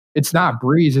hurt, it's not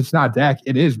Breeze, it's not Dak,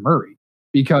 it is Murray,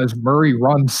 because Murray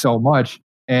runs so much,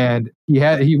 and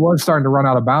he was starting to run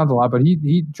out of bounds a lot, but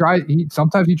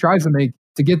sometimes he tries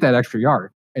to get that extra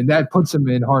yard, and that puts him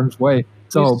in harm's way.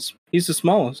 So he's the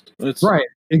smallest. Right,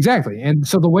 exactly. And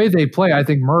so the way they play, I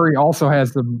think Murray also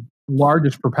has the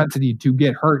largest propensity to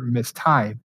get hurt and miss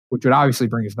time, which would obviously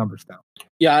bring his numbers down.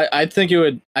 Yeah, I think you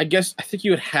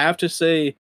would have to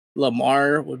say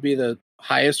Lamar would be the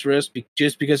highest risk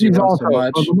just because he runs so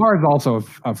much. Lamar is also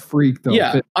a freak, though.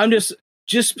 Yeah, I'm just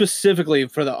specifically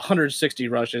for the 160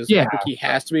 rushes. Yeah. I think he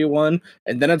has to be one,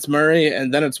 and then it's Murray,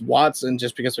 and then it's Watson,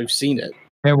 just because we've seen it.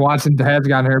 And Watson has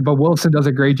gotten hurt, but Wilson does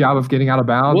a great job of getting out of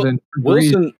bounds. And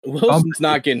Wilson's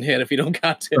not getting hit if he don't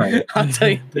got to. Right. I'll tell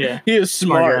you, he is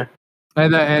smart.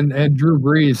 And Drew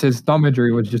Brees, his thumb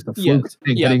injury was just a fluke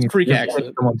thing,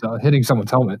 hitting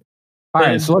someone's helmet. All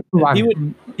right, so let's move on.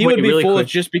 He would be really foolish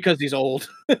just because he's old.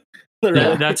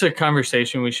 That's a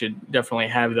conversation we should definitely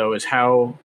have, though, is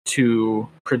how to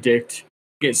predict.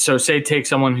 So say take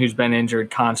someone who's been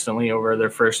injured constantly over their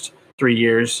first 3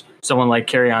 years, someone like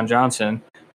Kerryon Johnson.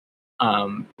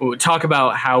 We'll talk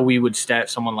about how we would stat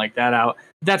someone like that out.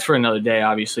 That's for another day,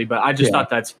 obviously, but I just thought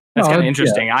that's kind of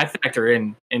interesting. Yeah. I factor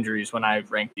in injuries when I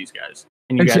rank these guys.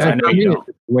 And you guys, I know you don't.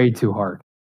 It's way too hard.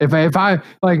 If I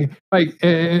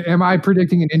am I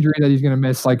predicting an injury that he's going to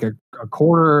miss like a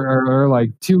quarter or like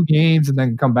 2 games and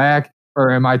then come back? Or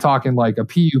am I talking like a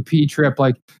PUP trip?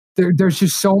 Like there's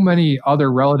just so many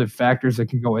other relative factors that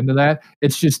can go into that.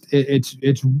 It's just, it's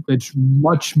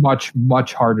much, much,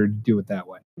 much harder to do it that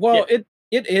way. Well, it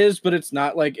is, but it's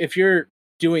not. Like, if you're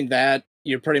doing that,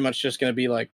 you're pretty much just going to be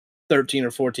like 13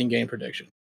 or 14 game prediction.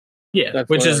 Yeah.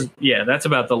 That's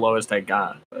about the lowest I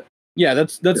got. But. Yeah,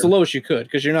 that's the lowest you could,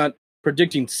 because you're not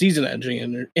predicting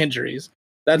season-ending injuries.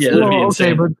 That's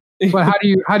okay, but how do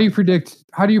you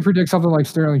predict something like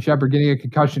Sterling Shepard getting a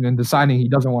concussion and deciding he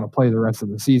doesn't want to play the rest of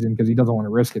the season because he doesn't want to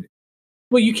risk it?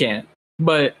 Well, you can't.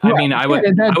 But I mean, I would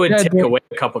take away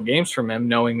a couple games from him,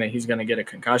 knowing that he's going to get a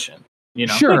concussion. You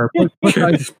know, sure, but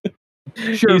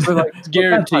it's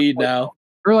guaranteed now.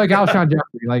 Or like Alshon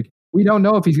Jeffrey, like, we don't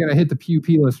know if he's going to hit the PUP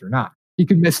list or not. He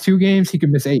could miss 2 games. He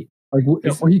could miss 8. Like,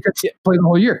 or he could play the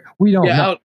whole year. We don't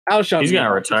know. Alshon, he's going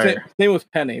to retire. Same with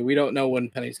Penny. We don't know when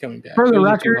Penny's coming back. For the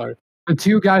record, the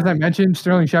 2 guys I mentioned,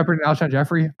 Sterling Shepard and Alshon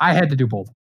Jeffrey, I had to do both.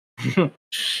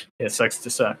 It sucks to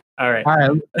suck. All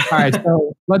right.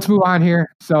 So let's move on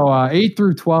here. So 8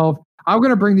 through 12. I'm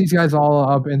going to bring these guys all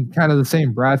up in kind of the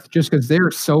same breath just because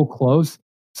they're so close.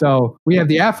 So we have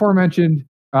the aforementioned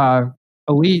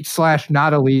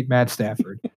elite/not elite Matt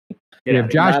Stafford. We have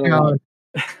Josh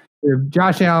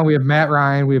Allen. We have Matt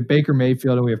Ryan, we have Baker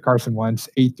Mayfield, and we have Carson Wentz,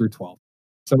 8 through 12.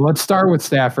 So let's start with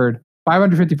Stafford.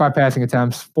 555 passing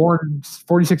attempts,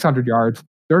 4,600 yards,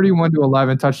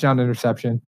 31-11 touchdown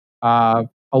interception,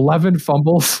 11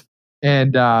 fumbles,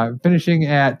 and finishing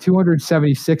at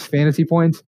 276 fantasy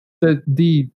points.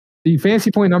 The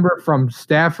fantasy point number from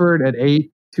Stafford at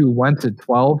 8 to Wentz at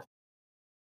 12,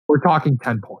 we're talking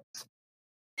 10 points.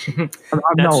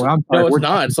 No, it's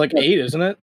not. It's like 8, isn't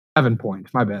it? 7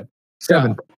 points. My bad.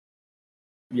 7.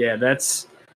 Yeah, that's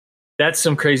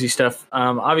some crazy stuff.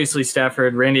 Obviously,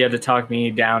 Stafford, Randy had to talk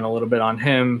me down a little bit on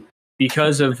him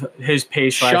because of his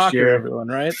pace last year. Everyone,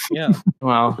 right? Yeah.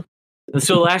 Well,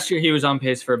 so last year he was on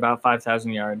pace for about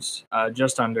 5,000 yards,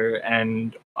 just under,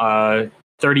 and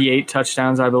 38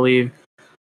 touchdowns, I believe.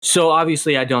 So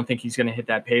obviously, I don't think he's going to hit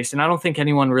that pace, and I don't think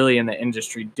anyone really in the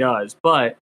industry does.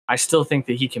 But I still think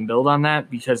that he can build on that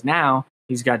because now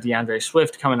he's got DeAndre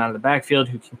Swift coming out of the backfield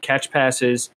who can catch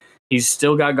passes. He's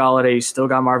still got Golladay. He's still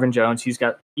got Marvin Jones. He's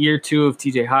got year 2 of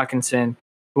TJ Hawkinson,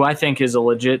 who I think is a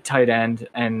legit tight end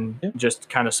and just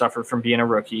kind of suffered from being a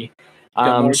rookie.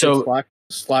 So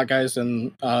slot guys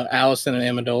and Allison and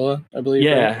Amendola, I believe.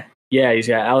 Yeah. Right? Yeah, he's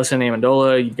got Allison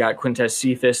Amendola. You've got Quintez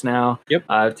Cephas now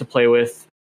to play with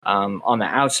on the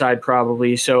outside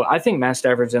probably. So I think Matt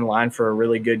Stafford's in line for a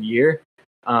really good year.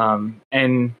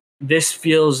 And this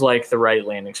feels like the right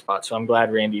landing spot. So I'm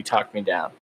glad Randy talked me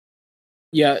down.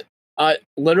 Yeah,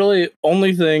 literally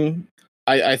only thing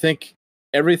I think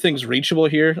everything's reachable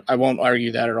here. I won't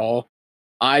argue that at all.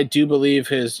 I do believe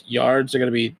his yards are going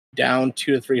to be down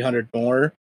 200 to 300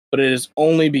 more, but it is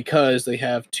only because they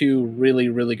have 2 really,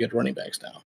 really good running backs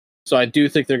now. So I do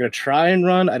think they're going to try and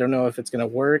run. I don't know if it's going to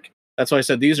work. That's why I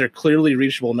said these are clearly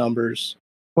reachable numbers.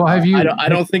 Well, have you? I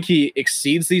don't think he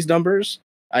exceeds these numbers.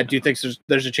 I do think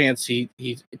there's a chance he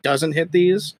doesn't hit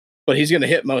these, but he's going to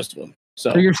hit most of them.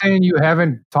 So you're saying you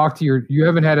haven't you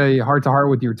haven't had a heart to heart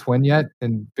with your twin yet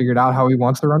and figured out how he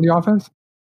wants to run the offense?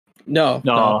 No.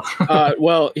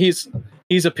 Well,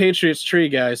 he's a Patriots tree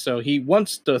guy, so he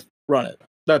wants to run it.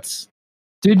 That's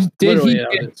did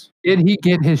he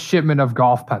get his shipment of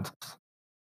golf pencils?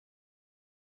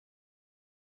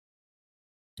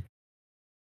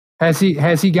 Has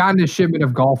he gotten his shipment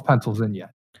of golf pencils in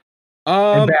yet?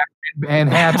 And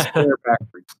hats or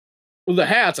backwards. Well, the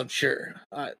hats, I'm sure.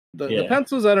 The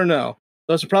pencils, I don't know.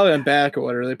 Those are probably on back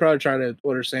order. They probably tried to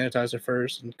order sanitizer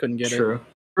first and couldn't get it.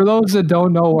 For those that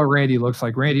don't know what Randy looks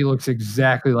like, Randy looks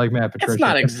exactly like Matt Patricia. It's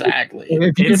not exactly.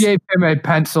 If you gave him a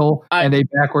pencil and a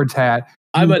backwards hat,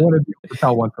 I would be able to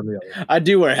tell one from the other. I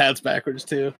do wear hats backwards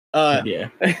too. So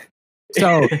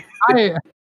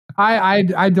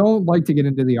I don't like to get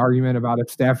into the argument about if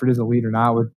Stafford is elite or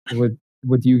not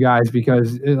with you guys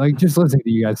because just listening to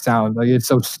you guys sound like it's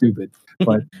so stupid.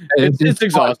 But it's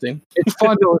exhausting. It's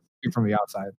fun to listen to from the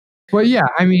outside. But yeah,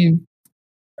 I mean,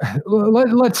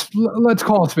 let's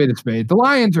call a spade. The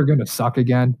Lions are going to suck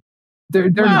again. They're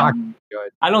not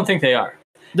good. I don't think they are.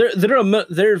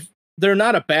 They're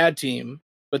not a bad team,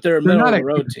 but they're a middle of the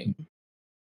road team.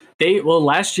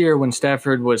 Last year when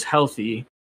Stafford was healthy,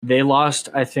 they lost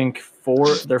I think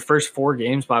their first 4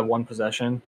 games by 1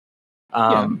 possession.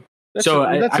 That's how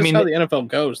the NFL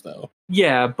goes, though.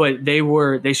 Yeah, but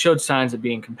they showed signs of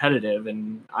being competitive,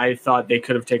 and I thought they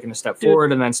could have taken a step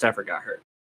forward, and then Stafford got hurt.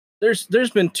 There's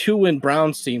been 2-win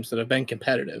Browns teams that have been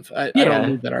competitive. I don't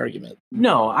need that argument.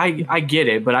 No, I get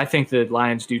it, but I think the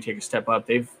Lions do take a step up.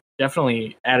 They've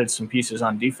definitely added some pieces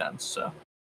on defense. So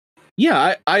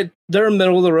yeah, they're a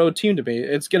middle of the road team to me.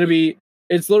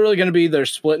 It's literally going to be they're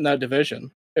splitting that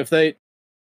division. If they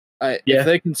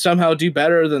can somehow do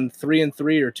better than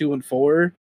 3-3 or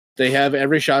 2-4, they have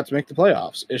every shot to make the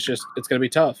playoffs. It's going to be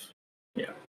tough.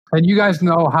 Yeah. And you guys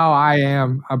know how I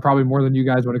am. I'm probably more than you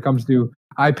guys when it comes to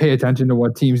I pay attention to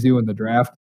what teams do in the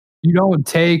draft. You don't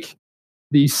take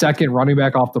the second running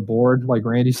back off the board, like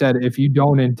Randy said, if you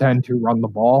don't intend to run the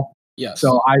ball. Yes.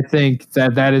 So I think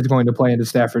that is going to play into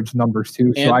Stafford's numbers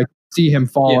too. So I see him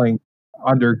falling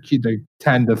under the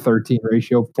 10 to 13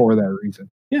 ratio for that reason.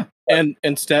 Yeah, and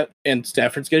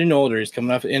Stafford's getting older. He's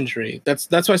coming off an injury. That's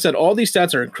why I said all these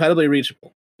stats are incredibly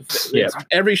reachable. Yeah.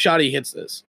 Every shot he hits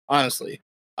this, honestly.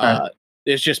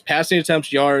 It's just passing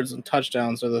attempts, yards, and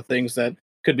touchdowns are the things that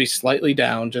could be slightly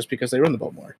down just because they run the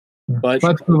ball more. But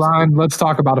let's move on. Let's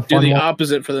talk about a fun do the one.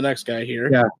 opposite for the next guy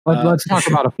here. Yeah, let's talk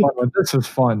about a fun one. This was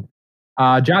fun.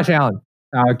 Josh Allen,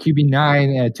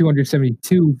 QB9 at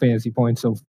 272 fantasy points,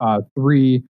 so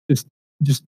 3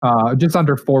 just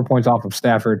under 4 points off of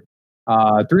Stafford.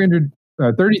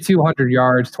 3,200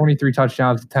 yards, 23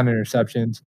 touchdowns, 10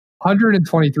 interceptions,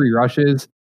 123 rushes,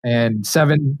 and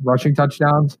 7 rushing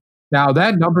touchdowns. Now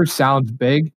that number sounds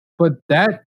big, but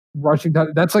that's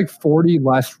like 40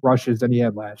 less rushes than he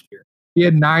had last year. He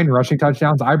had 9 rushing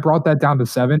touchdowns. I brought that down to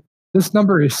 7. This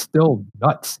number is still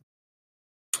nuts.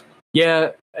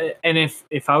 Yeah, and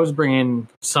if I was bringing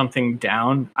something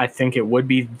down, I think it would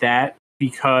be that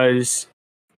because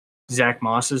Zach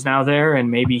Moss is now there,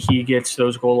 and maybe he gets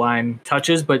those goal line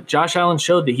touches. But Josh Allen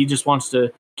showed that he just wants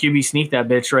to QB sneak that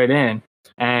bitch right in.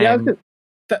 And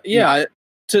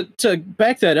to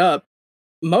back that up,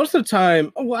 most of the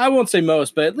time, well, I won't say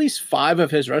most, but at least 5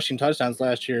 of his rushing touchdowns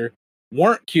last year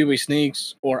weren't QB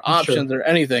sneaks or options or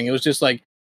anything. It was just like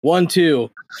 1-2.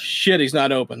 Shit, he's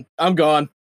not open. I'm gone.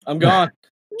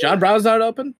 John Brown's not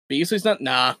open. Beasley's not.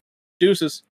 Nah,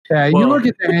 deuces. Yeah, you look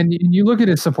at that, and you look at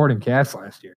his supporting cast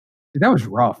last year. That was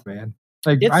rough, man.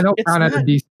 Like I know it's Brown had a not-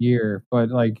 decent year, but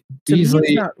like To me, it's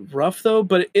Beasley, not rough though,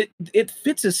 but it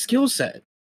fits his skill set.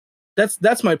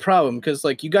 That's my problem because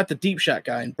like you got the deep shot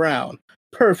guy in Brown,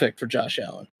 perfect for Josh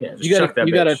Allen. Yeah, just You got chuck that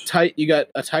you got bitch. you got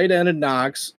a tight end in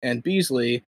Knox and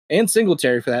Beasley and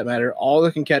Singletary for that matter, all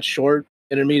that can catch short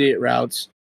intermediate routes.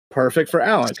 Perfect for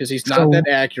Allen because he's not So- that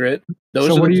accurate. Those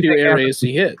so are what do the you two think areas happens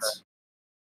he hits.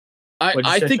 What'd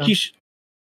you I say, think Sean? he should.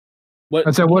 What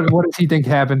I said, what does he think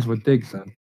happens with Diggs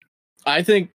then? I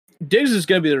think Diggs is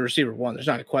going to be the receiver one. There's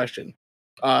not a question.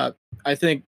 I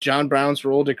think John Brown's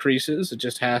role decreases. It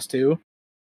just has to.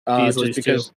 Beasley's Just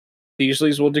because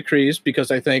Beasley's will decrease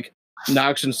because I think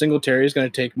Knox and Singletary is going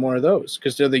to take more of those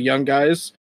because they're the young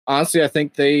guys. Honestly, I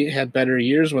think they had better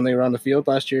years when they were on the field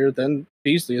last year than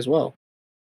Beasley as well.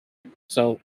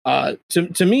 So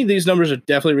to me, these numbers are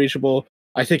definitely reachable.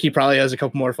 I think he probably has a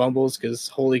couple more fumbles because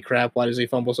holy crap, why does he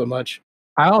fumble so much?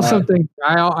 I also think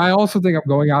I'm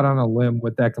going out on a limb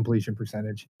with that completion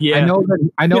percentage. Yeah.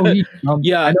 I know he jumped,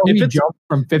 Yeah, I know if he it's- jumped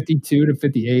from 52 to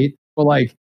 58, but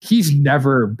like he's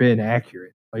never been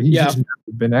accurate. Like he's Yeah. just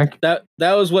never been accurate.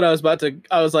 That was what I was about to.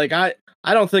 I was like, I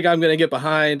don't think I'm going to get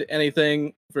behind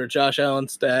anything for Josh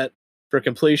Allen's stat for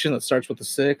completion that starts with a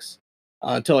 6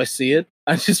 until I see it.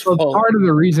 I just So fall. part of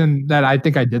the reason that I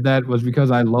think I did that was because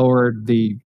I lowered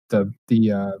the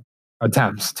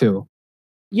attempts too.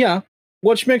 Yeah,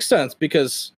 which makes sense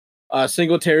because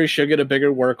Singletary should get a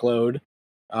bigger workload,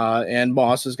 and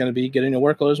Moss is going to be getting a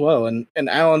workload as well. And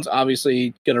Allen's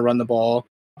obviously going to run the ball.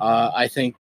 I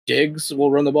think Diggs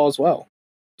will run the ball as well.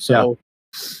 So,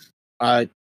 Allen's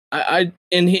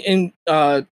going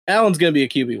to be a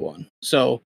QB1.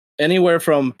 So anywhere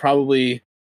from probably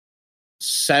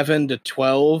 7 to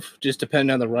 12, just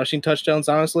depending on the rushing touchdowns,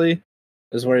 honestly,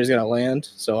 is where he's going to land.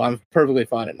 So I'm perfectly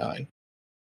fine at 9.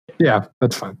 Yeah,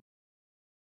 that's fine.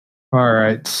 All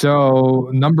right. So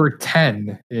number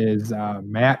 10 is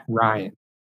Matt Ryan.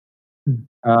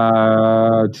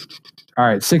 All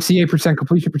right, 68%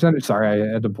 completion percentage. Sorry,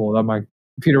 I had to pull it up. My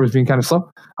computer was being kind of slow.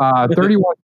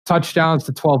 31 touchdowns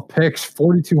to 12 picks,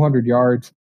 4,200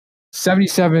 yards,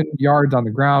 77 yards on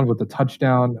the ground with a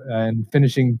touchdown, and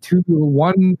finishing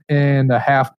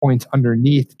 1.5 points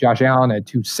underneath Josh Allen at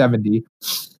 270.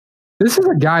 This is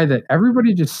a guy that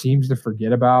everybody just seems to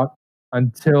forget about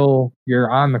until you're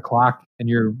on the clock and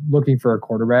you're looking for a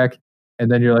quarterback. And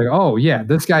then you're like, oh, yeah,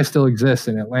 this guy still exists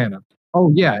in Atlanta.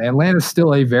 Oh, yeah, Atlanta's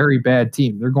still a very bad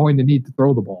team. They're going to need to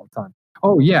throw the ball a ton.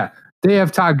 Oh, yeah, they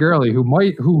have Todd Gurley,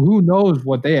 who knows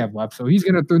what they have left. So he's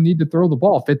going to need to throw the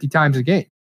ball 50 times a game.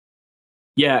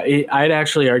 Yeah, I'd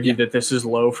actually argue that this is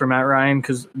low for Matt Ryan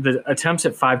because the attempts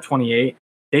at 528,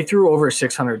 they threw over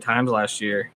 600 times last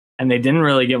year, and they didn't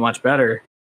really get much better.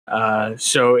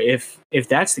 So if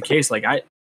that's the case, like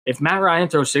if Matt Ryan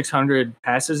throws 600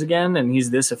 passes again and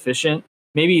he's this efficient,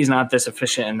 maybe he's not this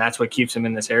efficient, and that's what keeps him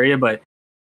in this area. But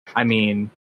I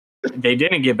mean, they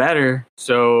didn't get better,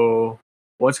 so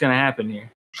what's going to happen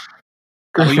here?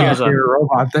 Good you guys shot, you're a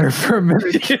robot there for a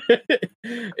minute.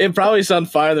 It probably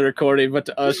sounded fine in the recording, but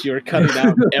to us, you were cutting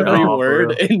out every No, for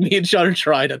word, real. and me and Sean are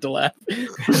trying not to laugh.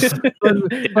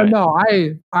 but no,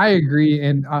 I agree,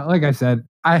 and like I said,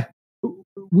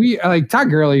 we like Todd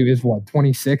Gurley is what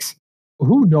 26.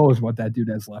 Who knows what that dude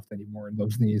has left anymore in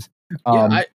those knees?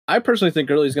 I personally think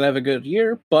Gurley's gonna have a good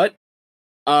year, but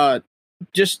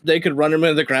just they could run him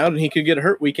into the ground and he could get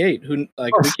hurt week 8. We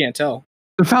can't tell.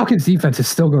 The Falcons defense is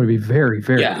still going to be very,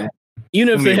 very bad. Even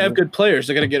if they have good players,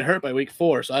 they're gonna get hurt by week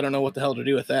 4. So I don't know what the hell to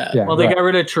do with that. Yeah, Well, they got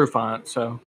rid of Trufant,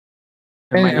 so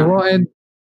and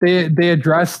they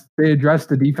addressed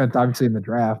the defense obviously in the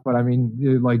draft, but I mean,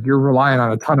 you're relying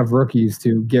on a ton of rookies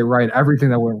to get right everything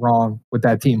that went wrong with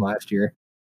that team last year.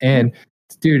 And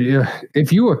dude,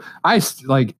 if you were,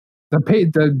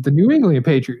 the New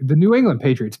England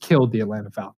Patriots killed the Atlanta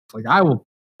Falcons. Like I will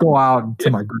go out to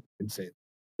my group and say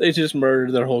They just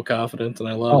murdered their whole confidence, and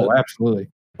I love it. Oh, absolutely.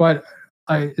 But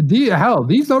these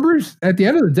numbers at the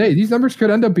end of the day, these numbers could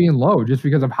end up being low just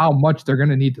because of how much they're going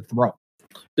to need to throw.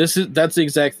 That's the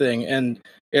exact thing, and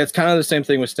it's kind of the same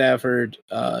thing with Stafford.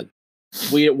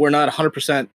 We're not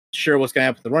 100% sure what's going to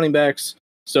happen with the running backs,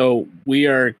 so we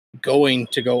are going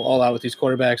to go all out with these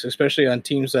quarterbacks, especially on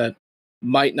teams that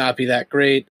might not be that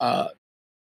great.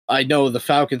 I know the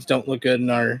Falcons don't look good in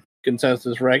our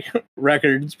consensus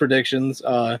records predictions,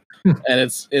 and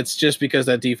it's just because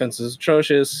that defense is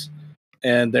atrocious,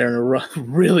 and they're in a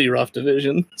really rough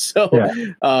division. So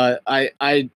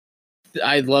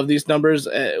I love these numbers.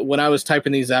 When I was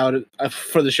typing these out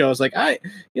for the show, I was like,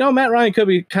 Matt Ryan could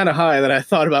be kind of high. That I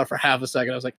thought about for half a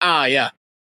second. I was like, yeah,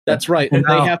 That's right. And And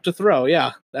they now- have to throw.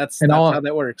 Yeah, that's And all- how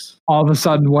that works. All of a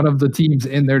sudden, one of the teams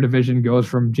in their division goes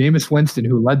from Jameis Winston,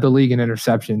 who led the league in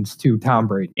interceptions, to Tom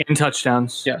Brady. And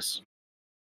touchdowns. Yes.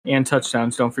 And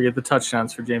touchdowns. Don't forget the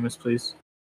touchdowns for Jameis, please.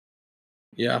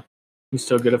 Yeah. He's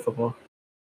still good at football.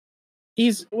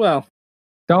 He's well.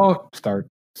 Don't start.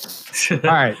 All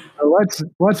right, so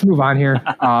let's move on here.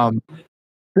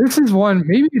 This is one.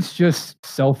 Maybe it's just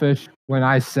selfish when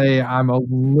I say I'm a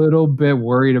little bit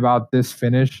worried about this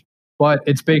finish, but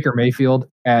it's Baker Mayfield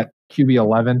at QB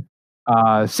 11,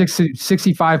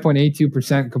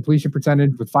 65.82% completion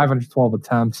percentage with 512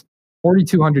 attempts,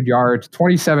 4,200 yards,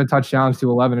 27 touchdowns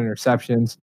to 11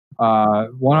 interceptions,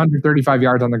 135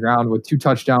 yards on the ground with 2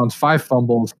 touchdowns, 5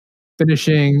 fumbles,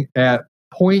 finishing at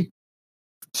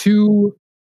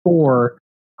 0.24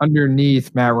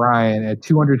 underneath Matt Ryan at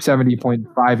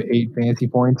 270.58 fantasy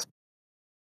points.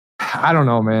 I don't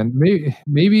know, man. Maybe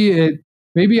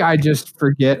I just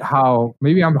forget how.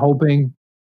 Maybe I'm hoping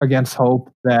against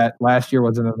hope that last year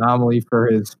was an anomaly for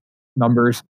his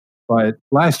numbers, but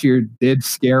last year did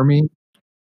scare me.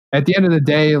 At the end of the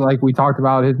day, like we talked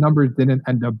about, his numbers didn't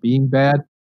end up being bad,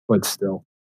 but still.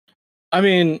 I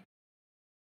mean,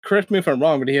 correct me if I'm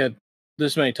wrong, but he had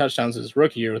this many touchdowns his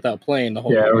rookie year without playing the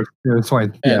whole Yeah, year. it was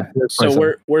 20. Yeah, it was So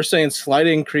 27. we're saying slight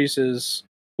increases.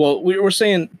 Well, we're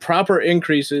saying proper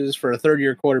increases for a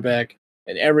third-year quarterback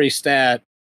in every stat,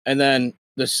 and then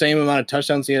the same amount of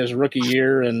touchdowns he had his rookie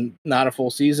year and not a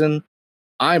full season.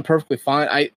 I'm perfectly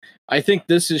fine. I think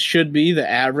this should be the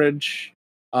average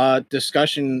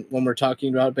discussion when we're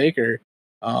talking about Baker.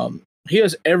 He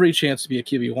has every chance to be a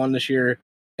QB1 this year,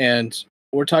 and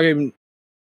we're talking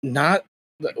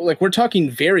we're talking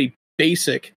very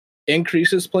basic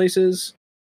increases places,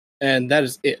 and that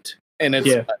is it. And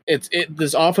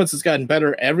this offense has gotten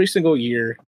better every single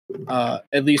year,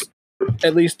 at least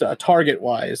target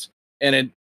wise.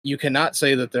 And you cannot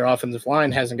say that their offensive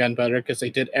line hasn't gotten better because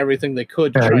they did everything they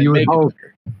could to try and make it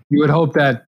better. You would hope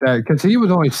that because he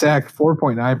was only sacked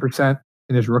 4.9%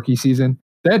 in his rookie season,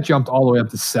 that jumped all the way up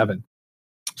to 7.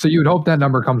 So you would hope that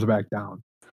number comes back down.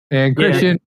 And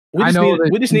Christian, we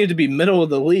just needed to be middle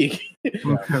of the league,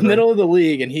 middle of the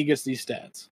league, and he gets these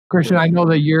stats. Christian, I know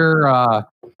that you're a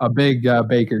big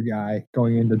Baker guy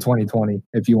going into 2020.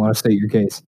 If you want to state your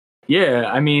case. Yeah,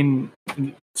 I mean,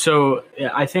 so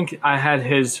I think I had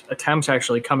his attempts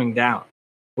actually coming down,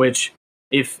 which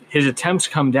if his attempts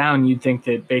come down, you'd think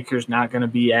that Baker's not going to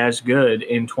be as good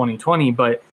in 2020.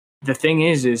 But the thing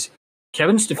is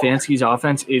Kevin Stefanski's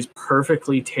offense is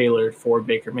perfectly tailored for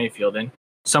Baker Mayfield. And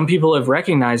some people have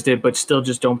recognized it, but still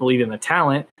just don't believe in the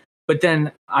talent. But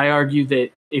then I argue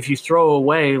that if you throw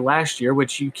away last year,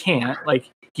 which you can't, like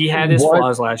he had his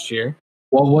flaws last year.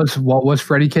 What was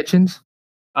Freddie Kitchens?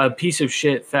 A piece of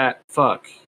shit, fat fuck.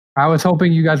 I was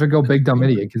hoping you guys would go big dumb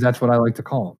idiot because that's what I like to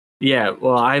call him. Yeah,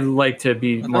 well, I like to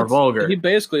be more vulgar. He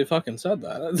basically fucking said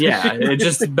that. Yeah, it's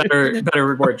just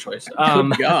better word choice.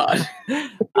 Good God.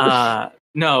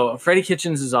 No, Freddie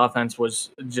Kitchens' offense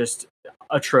was just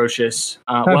atrocious.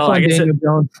 I guess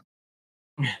Jones.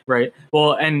 Right.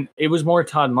 Well, and it was more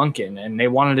Todd Monken, and they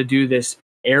wanted to do this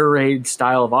air raid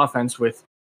style of offense with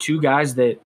 2 guys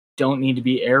that don't need to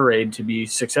be air raid to be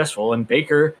successful, and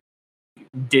Baker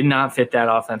did not fit that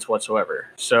offense whatsoever.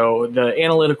 So the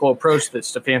analytical approach that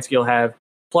Stefanski will have,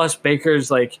 plus Baker's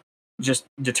like just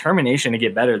determination to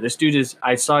get better. This dude he's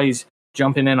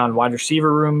jumping in on wide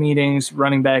receiver room meetings,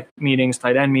 running back meetings,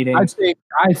 tight end meetings.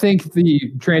 I think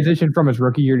the transition from his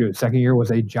rookie year to his second year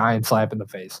was a giant slap in the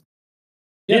face.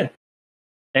 Yeah.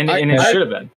 And it should have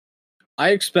been. I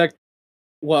expect,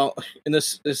 well, and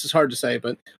this is hard to say,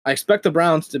 but I expect the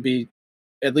Browns to be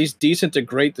at least decent to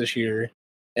great this year,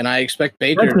 and I expect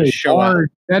Baker to show out.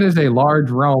 That is a large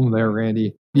realm there,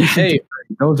 Randy.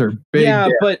 Those are big. Yeah,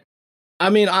 but I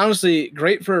mean, honestly,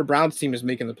 great for a Browns team is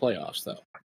making the playoffs, though.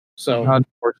 So,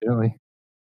 unfortunately,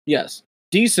 yes,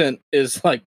 decent is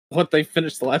like what they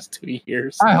finished the last 2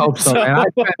 years. I hope so. Man.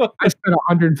 I spent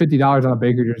 $150 on a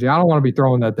Baker jersey. I don't want to be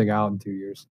throwing that thing out in 2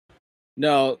 years.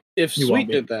 No, if Sweet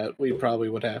did that, we probably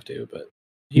would have to. But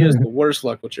he has the worst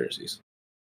luck with jerseys.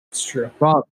 It's true.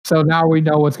 Well, so now we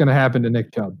know what's going to happen to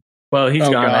Nick Chubb. Well, he's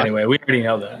gone anyway. We already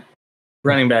know that.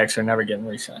 Running backs are never getting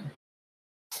re-signed.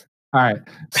 All right.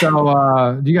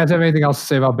 So, do you guys have anything else to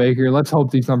say about Baker? Let's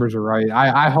hope these numbers are right.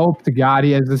 I hope to God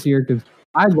he has this year because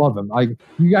I love him. Like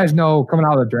you guys know, coming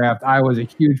out of the draft, I was a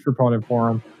huge proponent for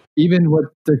him. Even with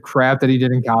the crap that he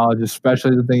did in college,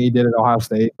 especially the thing he did at Ohio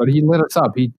State, but he lit us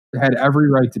up. He had every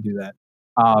right to do that.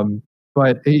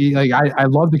 But I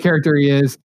love the character he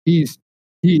is. He's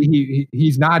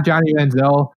not Johnny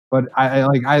Manziel, but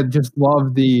I just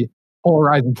love the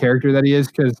polarizing character that he is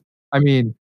because I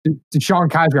mean DeShone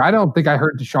Kizer. I don't think I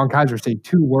heard DeShone Kizer say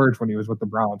 2 words when he was with the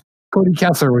Browns. Cody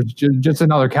Kessler was just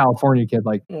another California kid.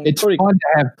 Like it's fun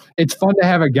to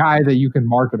have a guy that you can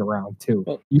market around too.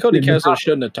 Well, Cody Kessler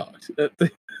shouldn't have talked. I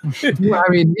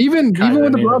mean, even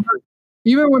when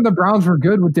the Browns were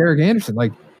good with Derek Anderson,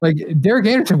 like Derek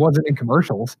Anderson wasn't in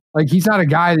commercials. Like he's not a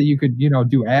guy that you could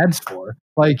do ads for.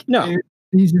 Like no.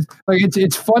 He's just like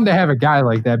it's fun to have a guy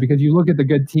like that because you look at the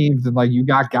good teams and like you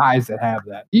got guys that have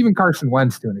that. Even Carson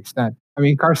Wentz to an extent. I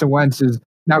mean, Carson Wentz is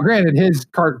now granted his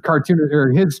cartoon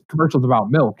or his commercials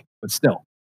about milk, but still.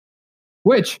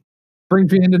 Which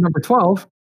brings me into number 12,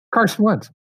 Carson Wentz,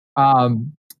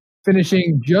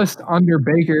 finishing just under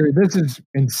Baker. This is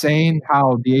insane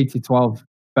how the AT12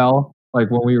 fell like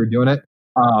when we were doing it.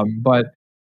 But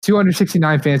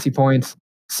 269 fantasy points,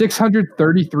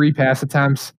 633 pass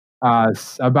attempts.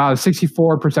 About a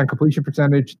 64% completion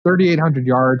percentage, 3,800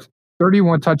 yards,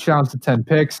 31 touchdowns to 10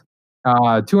 picks,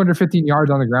 215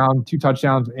 yards on the ground, 2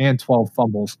 touchdowns, and 12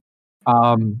 fumbles.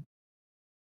 I mean,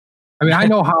 I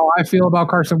know how I feel about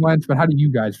Carson Wentz, but how do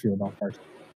you guys feel about Carson?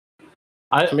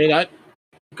 I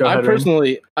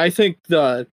personally, I think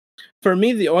for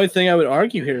me, the only thing I would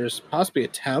argue here is possibly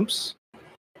attempts,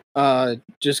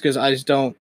 just because I just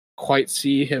don't quite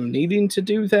see him needing to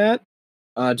do that.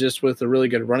 Just with a really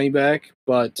good running back,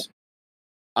 but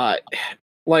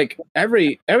like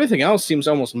everything else seems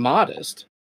almost modest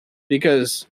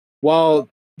because while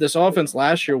this offense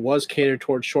last year was catered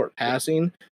towards short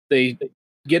passing, they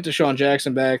get DeSean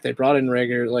Jackson back. They brought in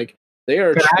Reagor. Like they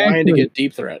are trying to get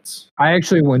deep threats. I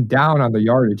actually went down on the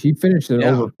yardage. He finished at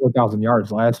over 4,000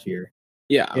 yards last year.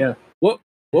 Yeah. What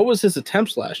was his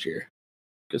attempts last year?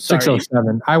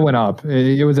 607. I went up.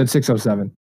 It was at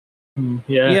 607.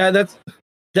 Yeah.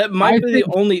 That might be the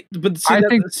only, but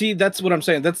that's what I'm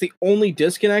saying. That's the only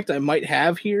disconnect I might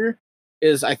have here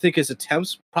is I think his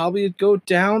attempts probably go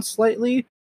down slightly,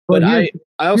 but I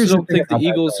also don't think the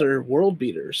Eagles are world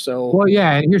beaters. So well,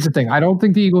 yeah, and here's the thing: I don't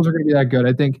think the Eagles are going to be that good.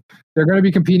 I think they're going to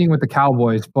be competing with the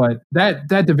Cowboys, but that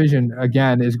division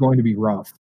again is going to be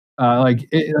rough. Like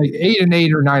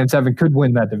 8-8 or 9-7 could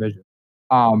win that division.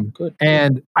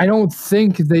 And I don't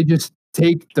think they just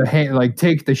take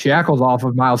the shackles off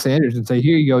of Miles Sanders and say,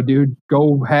 "Here you go, dude.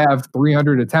 Go have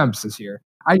 300 attempts this year."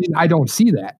 I don't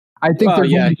see that. I think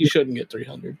he shouldn't get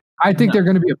 300. I think they're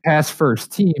going to be a pass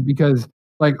first team because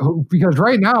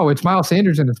right now it's Miles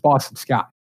Sanders and it's Boston Scott.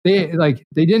 They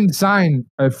didn't sign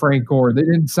a Frank Gore. They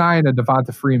didn't sign a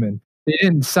Devonta Freeman. They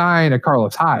didn't sign a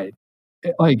Carlos Hyde.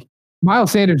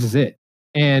 Miles Sanders is it.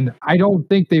 And I don't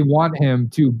think they want him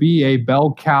to be a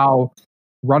bell cow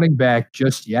running back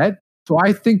just yet. So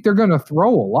I think they're going to throw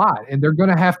a lot, and they're going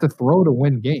to have to throw to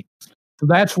win games. So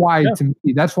that's why, to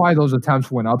me, that's why those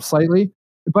attempts went up slightly.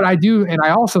 But I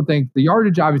also think the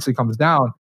yardage obviously comes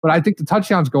down, but I think the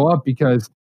touchdowns go up because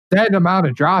that amount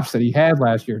of drops that he had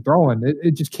last year throwing,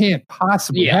 it just can't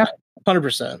possibly happen.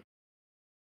 100%.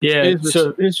 Yeah,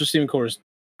 his receiving core is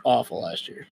awful last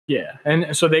year. Yeah,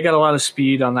 and so they got a lot of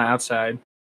speed on the outside,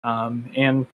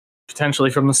 and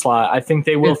potentially from the slot. I think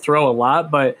they will throw a lot,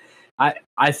 but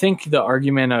I think the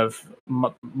argument of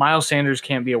Miles Sanders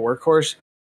can't be a workhorse,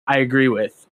 I agree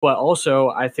with. But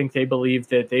also, I think they believe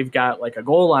that they've got like a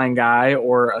goal line guy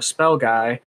or a spell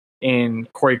guy in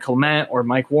Corey Clement or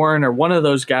Mike Warren, or one of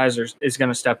those guys is going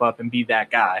to step up and be that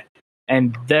guy.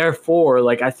 And therefore,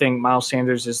 I think Miles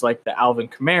Sanders is like the Alvin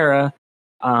Kamara,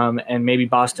 and maybe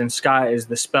Boston Scott is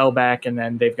the spell back, and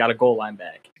then they've got a goal line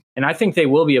back. And I think they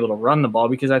will be able to run the ball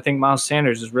because I think Miles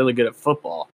Sanders is really good at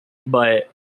football. But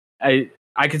I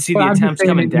could see the attempts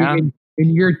coming down.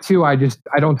 In year 2, I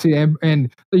don't see him. And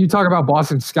you talk about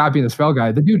Boston Scott being the spell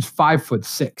guy. The dude's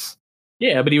 5'6".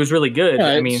 Yeah, but he was really good. Yeah,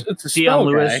 I mean, Deion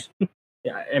Lewis.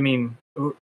 Yeah, I mean,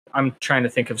 I'm trying to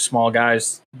think of small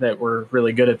guys that were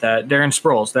really good at that. Darren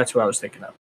Sproles, that's who I was thinking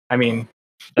of. I mean,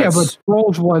 but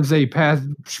Sproles was a pass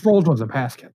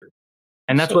catcher,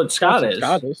 and that's what Scott is.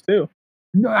 Scott is too.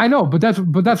 No, I know, but that's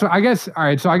what I guess. All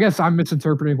right, so I guess I'm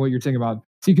misinterpreting what you're saying about.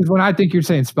 See, because when I think you're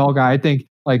saying spell guy, I think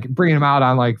bringing him out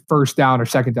on first down or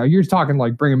second down. You're talking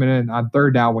bring him in on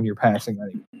third down when you're passing.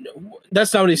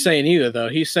 That's not what he's saying either, though.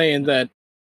 He's saying that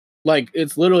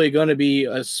it's literally going to be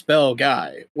a spell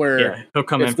guy where he'll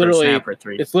come in for a snap or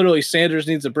 3. It's literally Sanders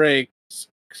needs a break.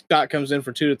 Scott comes in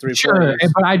for 2 to 3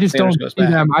 plays. But I just don't see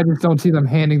them. I just don't see them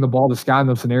handing the ball to Scott in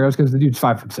those scenarios because the dude's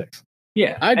 5'6".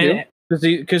 Yeah, I do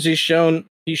because he's shown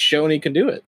he can do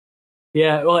it.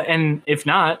 Yeah, well, and if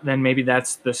not, then maybe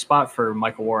that's the spot for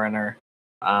Michael Warren or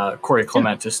Corey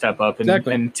Clement to step up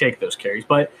and take those carries.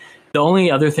 But the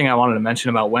only other thing I wanted to mention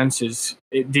about Wentz is,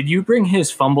 did you bring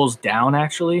his fumbles down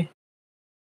actually?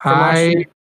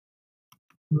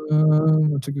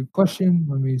 That's a good question.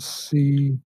 Let me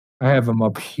see. I have him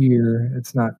up here.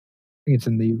 It's not. I think it's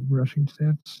in the rushing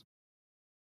stats.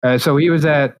 So he was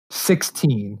at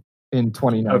 16 in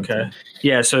 2019. Okay.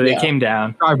 Yeah. So they came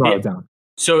down. I brought it down.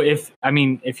 So if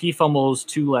he fumbles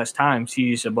 2 less times,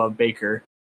 he's above Baker.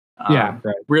 Right.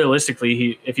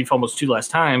 Realistically, if he fumbles 2 less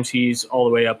times, he's all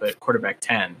the way up at quarterback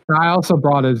 10. I also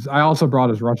brought his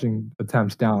rushing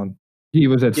attempts down. He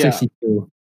was at 62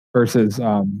 versus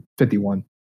 51.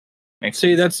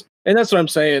 See, that's what I'm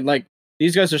saying. Like,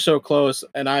 these guys are so close,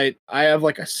 and I have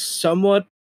like a somewhat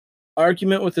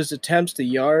argument with his attempts to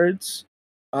yards,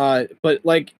 but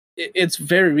like it's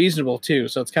very reasonable too.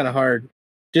 So it's kind of hard,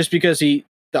 just because the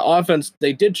offense,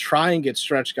 they did try and get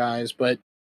stretch guys, but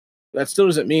that still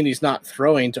doesn't mean he's not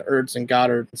throwing to Ertz and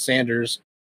Goddard and Sanders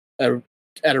at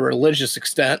a religious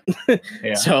extent.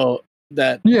 So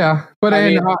that but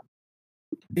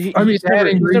he's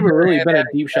never really been a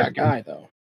deep shot guy though.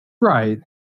 Right.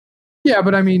 Yeah,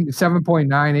 but I mean 7.9,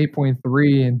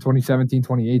 8.3 in 2017,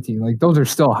 2018. Like, those are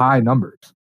still high numbers.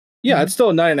 Yeah, it's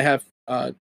still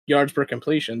 9.5 yards per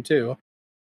completion too.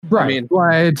 Right. I mean,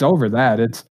 well, it's over that.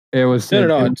 It's literally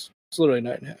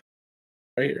 9.5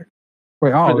 right here.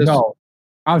 Wait, no.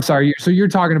 I'm sorry. So you're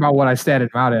talking about what I statted him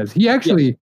out as. He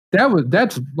actually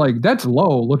that's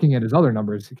low looking at his other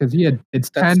numbers, because it's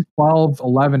 10, 12,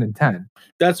 11, and 10.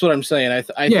 That's what I'm saying. I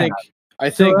think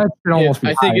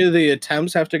either the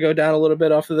attempts have to go down a little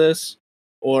bit off of this,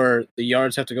 or the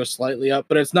yards have to go slightly up,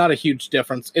 but it's not a huge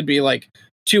difference. It'd be like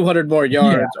 200 more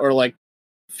yards or like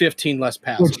 15 less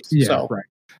passes. Right.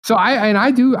 So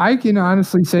I can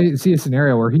honestly see a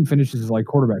scenario where he finishes like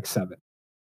quarterback 7.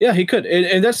 Yeah, he could.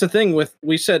 And that's the thing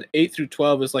we said 8 through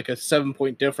 12 is like a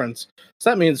 7-point difference.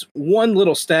 So that means one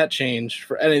little stat change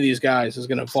for any of these guys is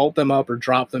going to vault them up or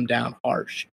drop them down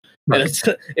harsh. Right.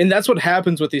 And that's what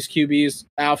happens with these QBs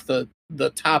off the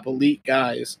top elite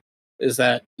guys, is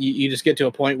that you just get to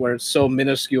a point where it's so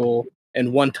minuscule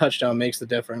and one touchdown makes the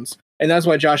difference. And that's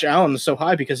why Josh Allen is so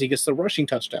high, because he gets the rushing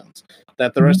touchdowns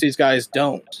that the rest of these guys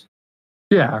don't.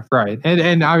 Yeah, right.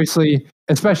 And obviously,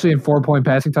 especially in 4-point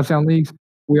passing touchdown leagues,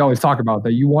 we always talk about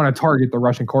that. You want to target the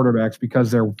rushing quarterbacks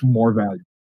because they're more valuable.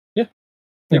 Yeah.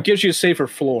 It gives you a safer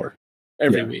floor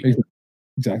every week.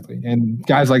 Exactly. And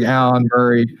guys like Allen,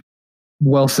 Murray,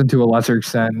 Wilson to a lesser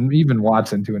extent, and even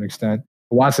Watson to an extent.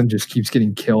 Watson just keeps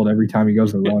getting killed every time he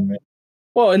goes to the run, man.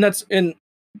 Well, and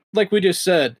like we just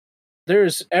said,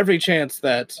 there's every chance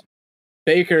that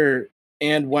Baker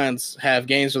and Wentz have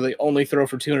games where they only throw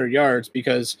for 200 yards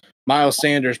because Miles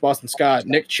Sanders, Boston Scott,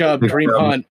 Nick Chubb, Kareem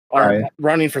Hunt are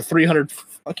running for 300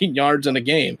 fucking yards in a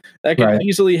game. That could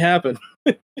easily happen.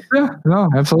 Yeah, no,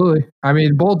 absolutely. I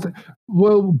mean, both,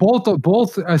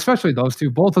 especially those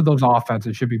two, both of those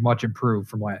offenses should be much improved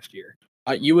from last year.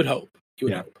 You would hope.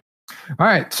 Hope. All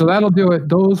right, so that'll do it.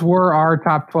 Those were our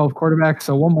top 12 quarterbacks.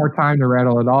 So one more time to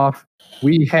rattle it off.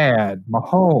 We had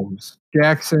Mahomes,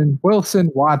 Jackson, Wilson,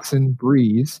 Watson,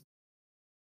 Breeze,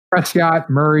 Prescott,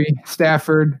 Murray,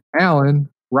 Stafford, Allen,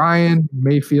 Ryan,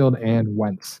 Mayfield, and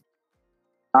Wentz.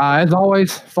 As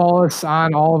always, follow us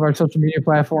on all of our social media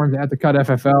platforms at The Cut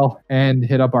FFL, and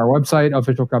hit up our website,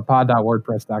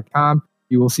 officialcutpod.wordpress.com.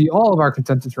 You will see all of our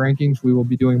consensus rankings. We will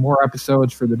be doing more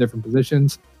episodes for the different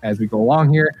positions as we go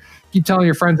along here. Keep telling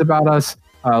your friends about us.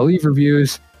 Leave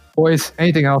reviews. Boys,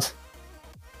 anything else?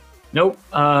 Nope.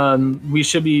 We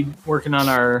should be working on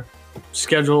our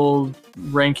schedule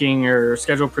ranking or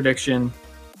schedule prediction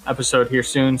episode here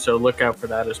soon, so look out for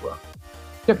that as well.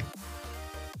 Yep.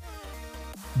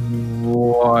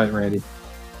 What, Randy?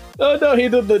 Oh no, he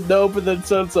did the nope and then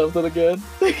said something again.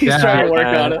 He's trying to work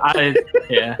on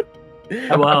it.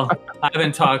 Well, I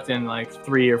haven't talked in like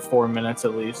 3 or 4 minutes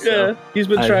at least. Yeah, he's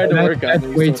been trying to work on it.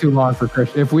 That's way too long for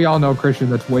Christian. If we all know Christian,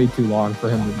 that's way too long for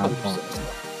him to not talk.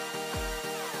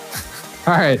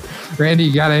 All right, Randy,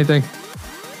 you got anything?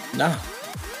 No.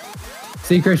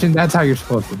 See, Christian, that's how you're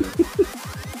supposed to do it.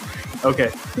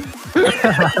 Okay.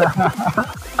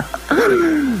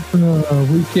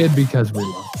 We kid because we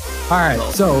love. All right,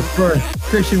 so for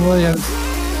Christian Williams,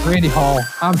 Randy Hall,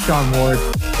 I'm Sean Ward.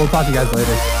 We'll talk to you guys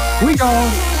later. We go.